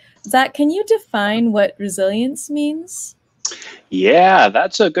Zach. Zach, can you define what resilience means? Yeah,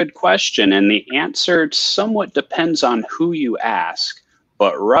 that's a good question. And the answer somewhat depends on who you ask.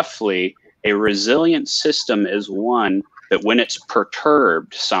 But roughly, a resilient system is one that when it's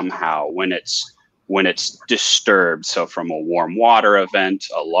perturbed somehow, when it's disturbed, so from a warm water event,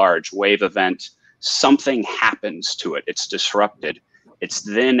 a large wave event, something happens to it, it's disrupted, it's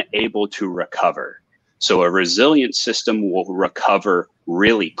then able to recover. So a resilient system will recover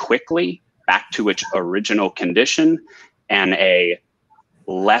really quickly back to its original condition, and a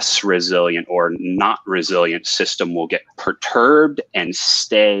less resilient or not resilient system will get perturbed and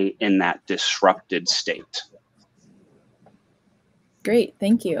stay in that disrupted state. Great,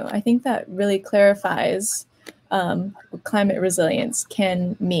 thank you. I think that really clarifies what climate resilience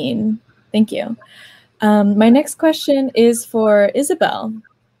can mean. Thank you. My next question is for Isabelle.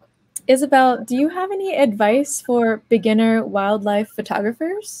 Isabelle, do you have any advice for beginner wildlife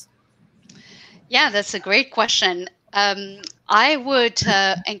photographers? Yeah, that's a great question. I would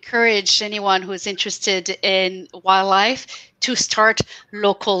encourage anyone who is interested in wildlife to start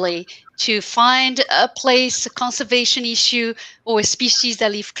locally, to find a place, a conservation issue, or a species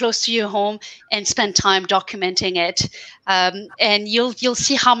that live close to your home, and spend time documenting it. And you'll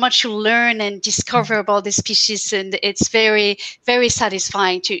see how much you learn and discover about the species, and it's very, very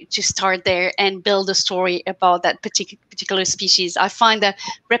satisfying to start there and build a story about that particular species. I find that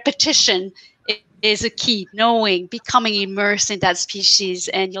repetition is a key, knowing, becoming immersed in that species,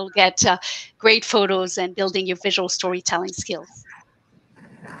 and you'll get great photos and building your visual storytelling skills.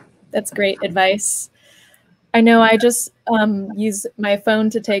 That's great advice. I know I just use my phone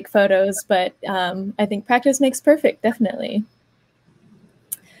to take photos, but I think practice makes perfect, definitely.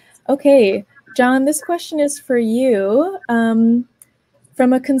 Okay, John, this question is for you.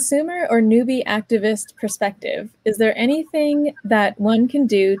 From a consumer or newbie activist perspective, is there anything that one can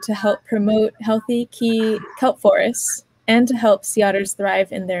do to help promote healthy key kelp forests and to help sea otters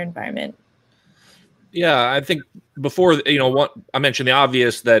thrive in their environment? Yeah, I think before, what I mentioned the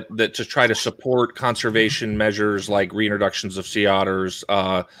obvious, that to try to support conservation measures like reintroductions of sea otters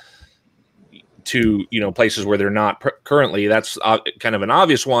to places where they're not currently. That's kind of an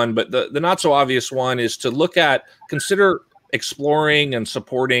obvious one, but the not so obvious one is to consider exploring and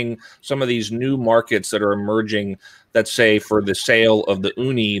supporting some of these new markets that are emerging, that say for the sale of the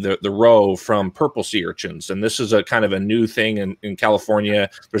uni, the roe from purple sea urchins. And this is a kind of a new thing in California.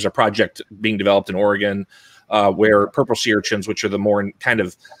 There's a project being developed in Oregon where purple sea urchins, which are the more kind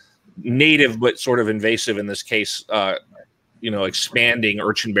of native but sort of invasive in this case, expanding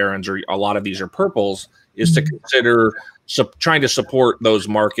urchin barrens, or a lot of these are purples, is to consider trying to support those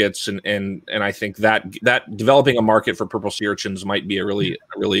markets, and I think that developing a market for purple sea urchins might be a really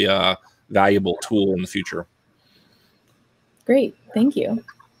valuable tool in the future. Great, thank you.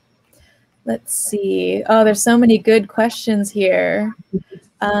 Let's see. Oh, there's so many good questions here.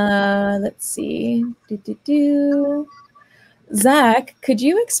 Let's see. Zach, could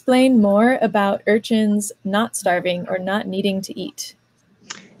you explain more about urchins not starving or not needing to eat?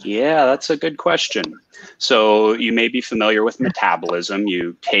 Yeah, that's a good question. So you may be familiar with metabolism.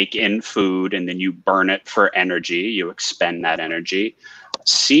 You take in food and then you burn it for energy. You expend that energy.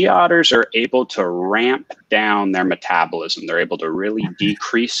 Sea otters are able to ramp down their metabolism. They're able to really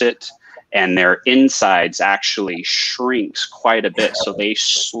decrease it, and their insides actually shrinks quite a bit. So they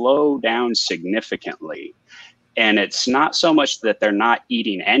slow down significantly. And it's not so much that they're not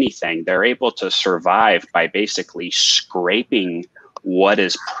eating anything. They're able to survive by basically scraping what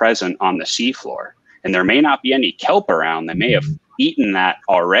is present on the seafloor. And there may not be any kelp around. They may have eaten that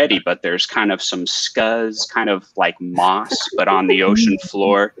already, but there's kind of some scuzz, kind of like moss, but on the ocean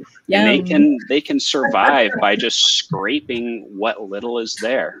floor. And they can survive by just scraping what little is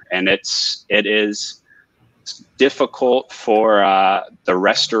there. And it is difficult for the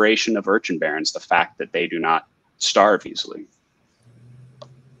restoration of urchin barrens, the fact that they do not starve easily.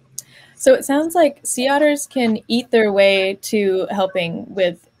 So it sounds like sea otters can eat their way to helping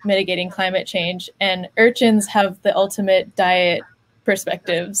with mitigating climate change, and urchins have the ultimate diet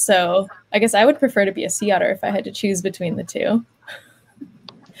perspective. So I guess I would prefer to be a sea otter if I had to choose between the two.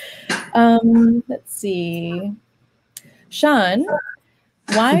 Let's see. Shawn,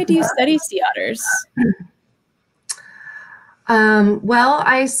 why do you study sea otters? Well,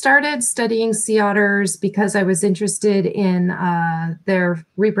 I started studying sea otters because I was interested in their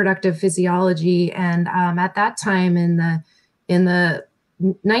reproductive physiology, and at that time in the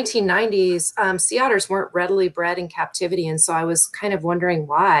 1990s, sea otters weren't readily bred in captivity, and so I was kind of wondering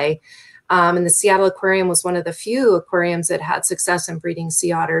why. And the Seattle Aquarium was one of the few aquariums that had success in breeding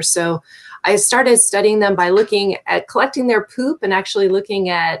sea otters. So I started studying them by looking at collecting their poop and actually looking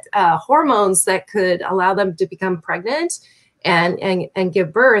at hormones that could allow them to become pregnant and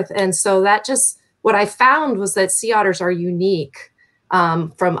give birth. And so that just, what I found was that sea otters are unique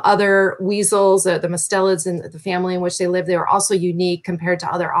from other weasels, the mustelids in the family in which they live. They were also unique compared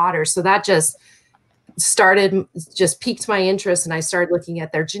to other otters. So that just piqued my interest, and I started looking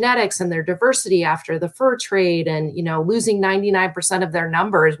at their genetics and their diversity after the fur trade, and losing 99% of their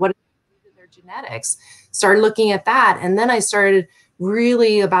numbers. What is their genetics? Started looking at that, and then I started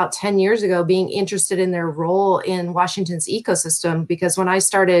really about 10 years ago being interested in their role in Washington's ecosystem, because when I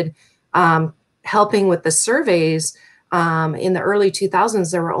started helping with the surveys in the early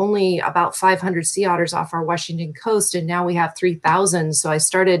 2000s, there were only about 500 sea otters off our Washington coast, and now we have 3,000. So I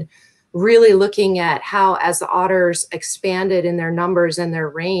started really looking at how, as the otters expanded in their numbers and their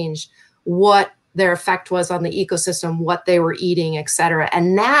range, what their effect was on the ecosystem, what they were eating, et cetera.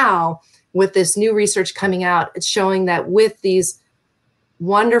 And now with this new research coming out, it's showing that with these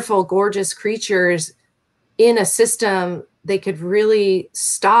wonderful, gorgeous creatures in a system, they could really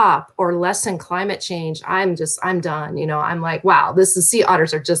stop or lessen climate change. I'm done. I'm like, wow, sea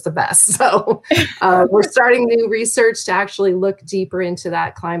otters are just the best. So we're starting new research to actually look deeper into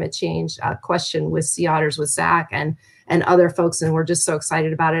that climate change question with sea otters with Zack and other folks. And we're just so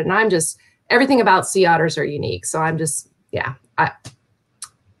excited about it. And everything about sea otters are unique. So I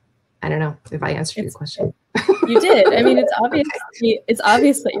don't know if I answered your question. You did. I mean, it's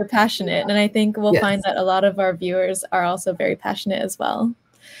obvious that you're passionate, and I think we'll find that a lot of our viewers are also very passionate as well.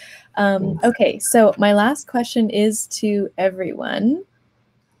 Okay, so my last question is to everyone,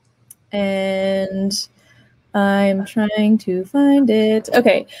 and I'm trying to find it.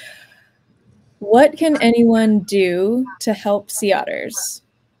 Okay, what can anyone do to help sea otters?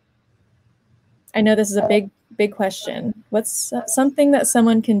 I know this is a big question. What's something that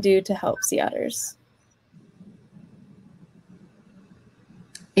someone can do to help sea otters?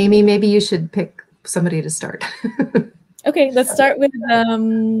 Amy, maybe you should pick somebody to start. Okay, let's start with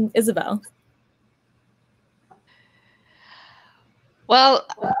Isabelle. Well,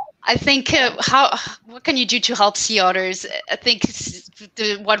 I think what can you do to help sea otters? I think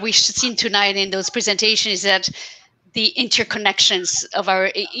what we've seen tonight in those presentations is that the interconnections of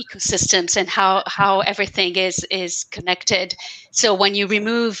our ecosystems and how everything is connected. So when you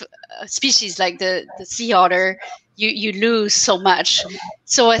remove a species like the sea otter, you lose so much.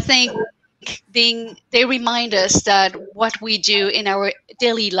 So I think they remind us that what we do in our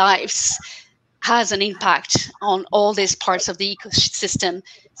daily lives has an impact on all these parts of the ecosystem.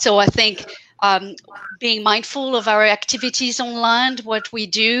 So I think being mindful of our activities on land, what we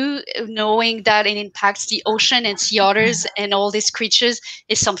do, knowing that it impacts the ocean and sea otters and all these creatures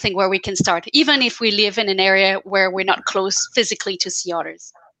is something where we can start, even if we live in an area where we're not close physically to sea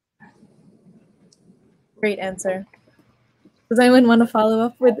otters. Great answer. Does anyone want to follow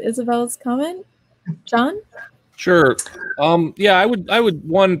up with Isabelle's comment? Shawn? Sure. Yeah, I would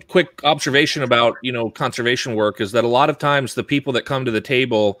one quick observation about, conservation work is that a lot of times the people that come to the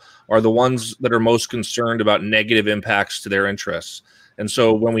table are the ones that are most concerned about negative impacts to their interests. And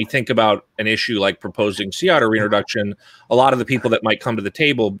so when we think about an issue like proposing sea otter reintroduction, a lot of the people that might come to the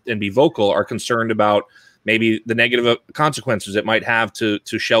table and be vocal are concerned about maybe the negative consequences it might have to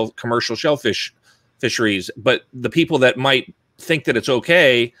commercial shellfish fisheries. But the people that might think that it's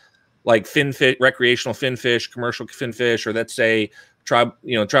okay, like finfish, recreational finfish, commercial finfish, or let's say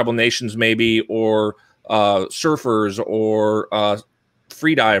tribal nations maybe, or surfers or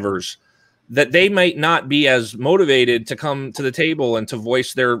free divers, that they might not be as motivated to come to the table and to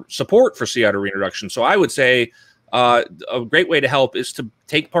voice their support for sea otter reintroduction. So I would say a great way to help is to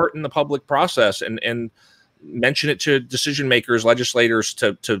take part in the public process and mention it to decision makers, legislators,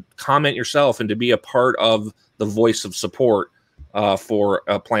 to comment yourself and to be a part of the voice of support for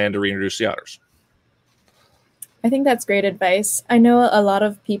a plan to reintroduce sea otters. I think that's great advice. I know a lot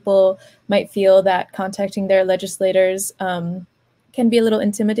of people might feel that contacting their legislators can be a little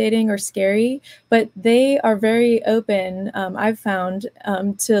intimidating or scary, but they are very open, I've found,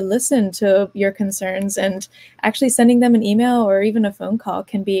 to listen to your concerns, and actually sending them an email or even a phone call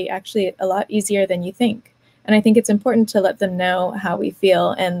can be actually a lot easier than you think. And I think it's important to let them know how we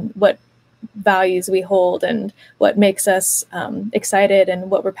feel and what values we hold and what makes us excited and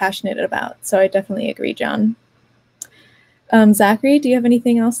what we're passionate about. So I definitely agree, John. Zachary, do you have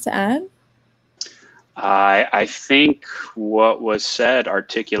anything else to add? I think what was said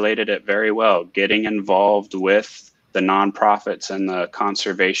articulated it very well. Getting involved with the nonprofits and the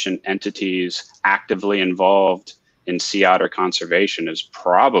conservation entities actively involved in sea otter conservation is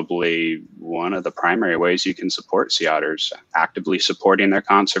probably one of the primary ways you can support sea otters, actively supporting their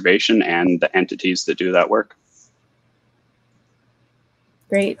conservation and the entities that do that work.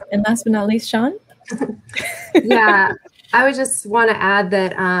 Great. And last but not least, Shawn? Yeah, I would just want to add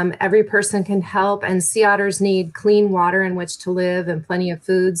that every person can help, and sea otters need clean water in which to live and plenty of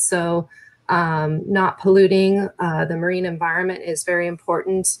food. So not polluting the marine environment is very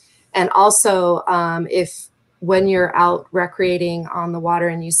important. And also, when you're out recreating on the water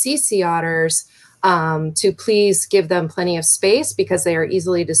and you see sea otters, to please give them plenty of space, because they are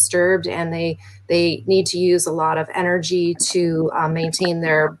easily disturbed and they need to use a lot of energy to maintain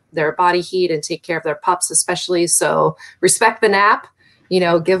their body heat and take care of their pups especially. So respect the nap,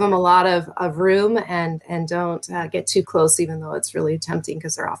 give them a lot of room, and don't get too close, even though it's really tempting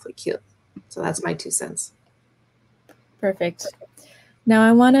because they're awfully cute. So that's my 2 cents. Perfect. Now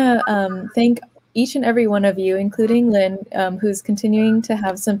I want to thank each and every one of you, including Lynn, who's continuing to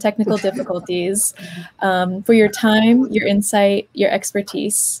have some technical difficulties, for your time, your insight, your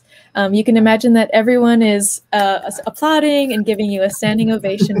expertise. You can imagine that everyone is applauding and giving you a standing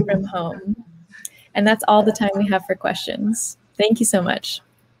ovation from home. And that's all the time we have for questions. Thank you so much.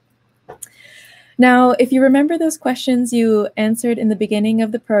 Now, if you remember those questions you answered in the beginning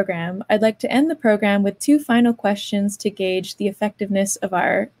of the program, I'd like to end the program with 2 final questions to gauge the effectiveness of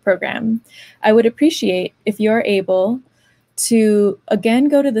our program. I would appreciate if you're able to, again,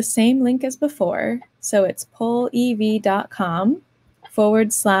 go to the same link as before. So it's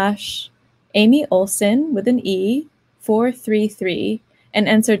pollev.com/Amy Olson with an E 433, and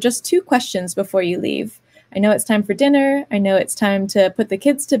answer just 2 questions before you leave. I know it's time for dinner. I know it's time to put the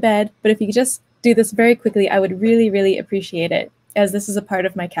kids to bed, but if you could just do this very quickly, I would really, really appreciate it, as this is a part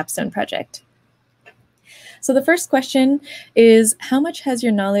of my capstone project. So the first question is, how much has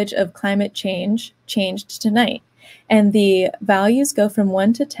your knowledge of climate change changed tonight? And the values go from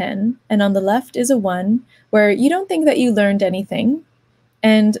 1 to 10, and on the left is a 1 where you don't think that you learned anything,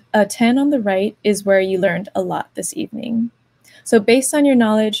 and a 10 on the right is where you learned a lot this evening. So based on your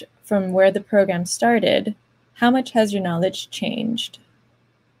knowledge from where the program started, how much has your knowledge changed?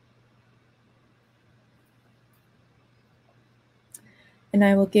 And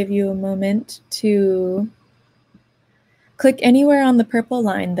I will give you a moment to click anywhere on the purple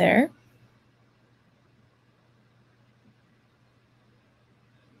line there.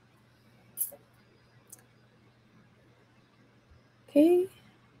 Okay.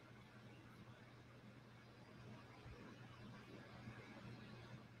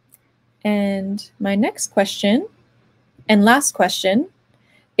 And my next question and last question,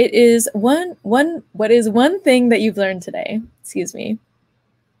 it is what is one thing that you've learned today? Excuse me.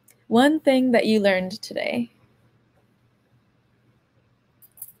 One thing that you learned today.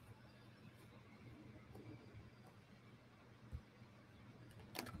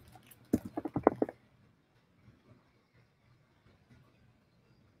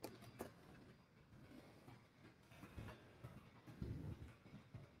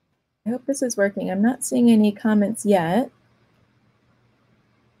 I hope this is working. I'm not seeing any comments yet.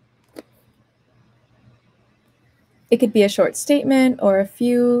 It could be a short statement or a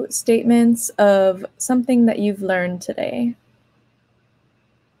few statements of something that you've learned today.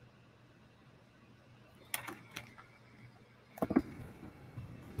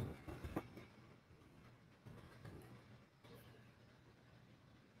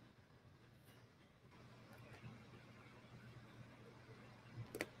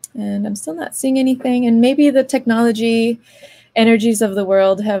 And I'm still not seeing anything. And maybe the technology energies of the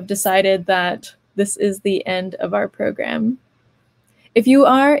world have decided that this is the end of our program. If you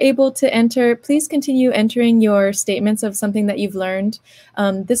are able to enter, please continue entering your statements of something that you've learned.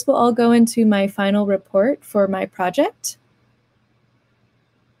 This will all go into my final report for my project.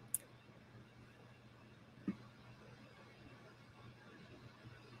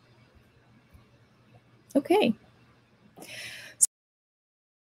 Okay. Good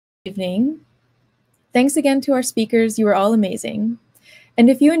evening. Thanks again to our speakers. You were all amazing. And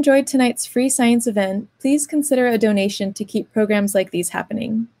if you enjoyed tonight's free science event, please consider a donation to keep programs like these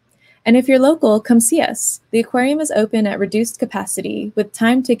happening. And if you're local, come see us. The aquarium is open at reduced capacity with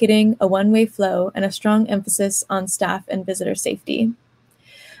time ticketing, a one-way flow, and a strong emphasis on staff and visitor safety.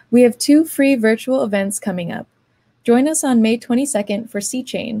 We have 2 free virtual events coming up. Join us on May 22nd for Sea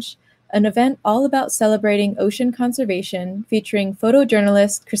Change, an event all about celebrating ocean conservation featuring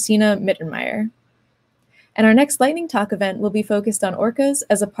photojournalist Christina Mittermeier. And our next Lightning Talk event will be focused on orcas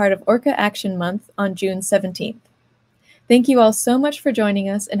as a part of Orca Action Month on June 17th. Thank you all so much for joining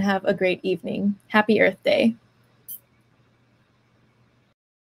us and have a great evening. Happy Earth Day.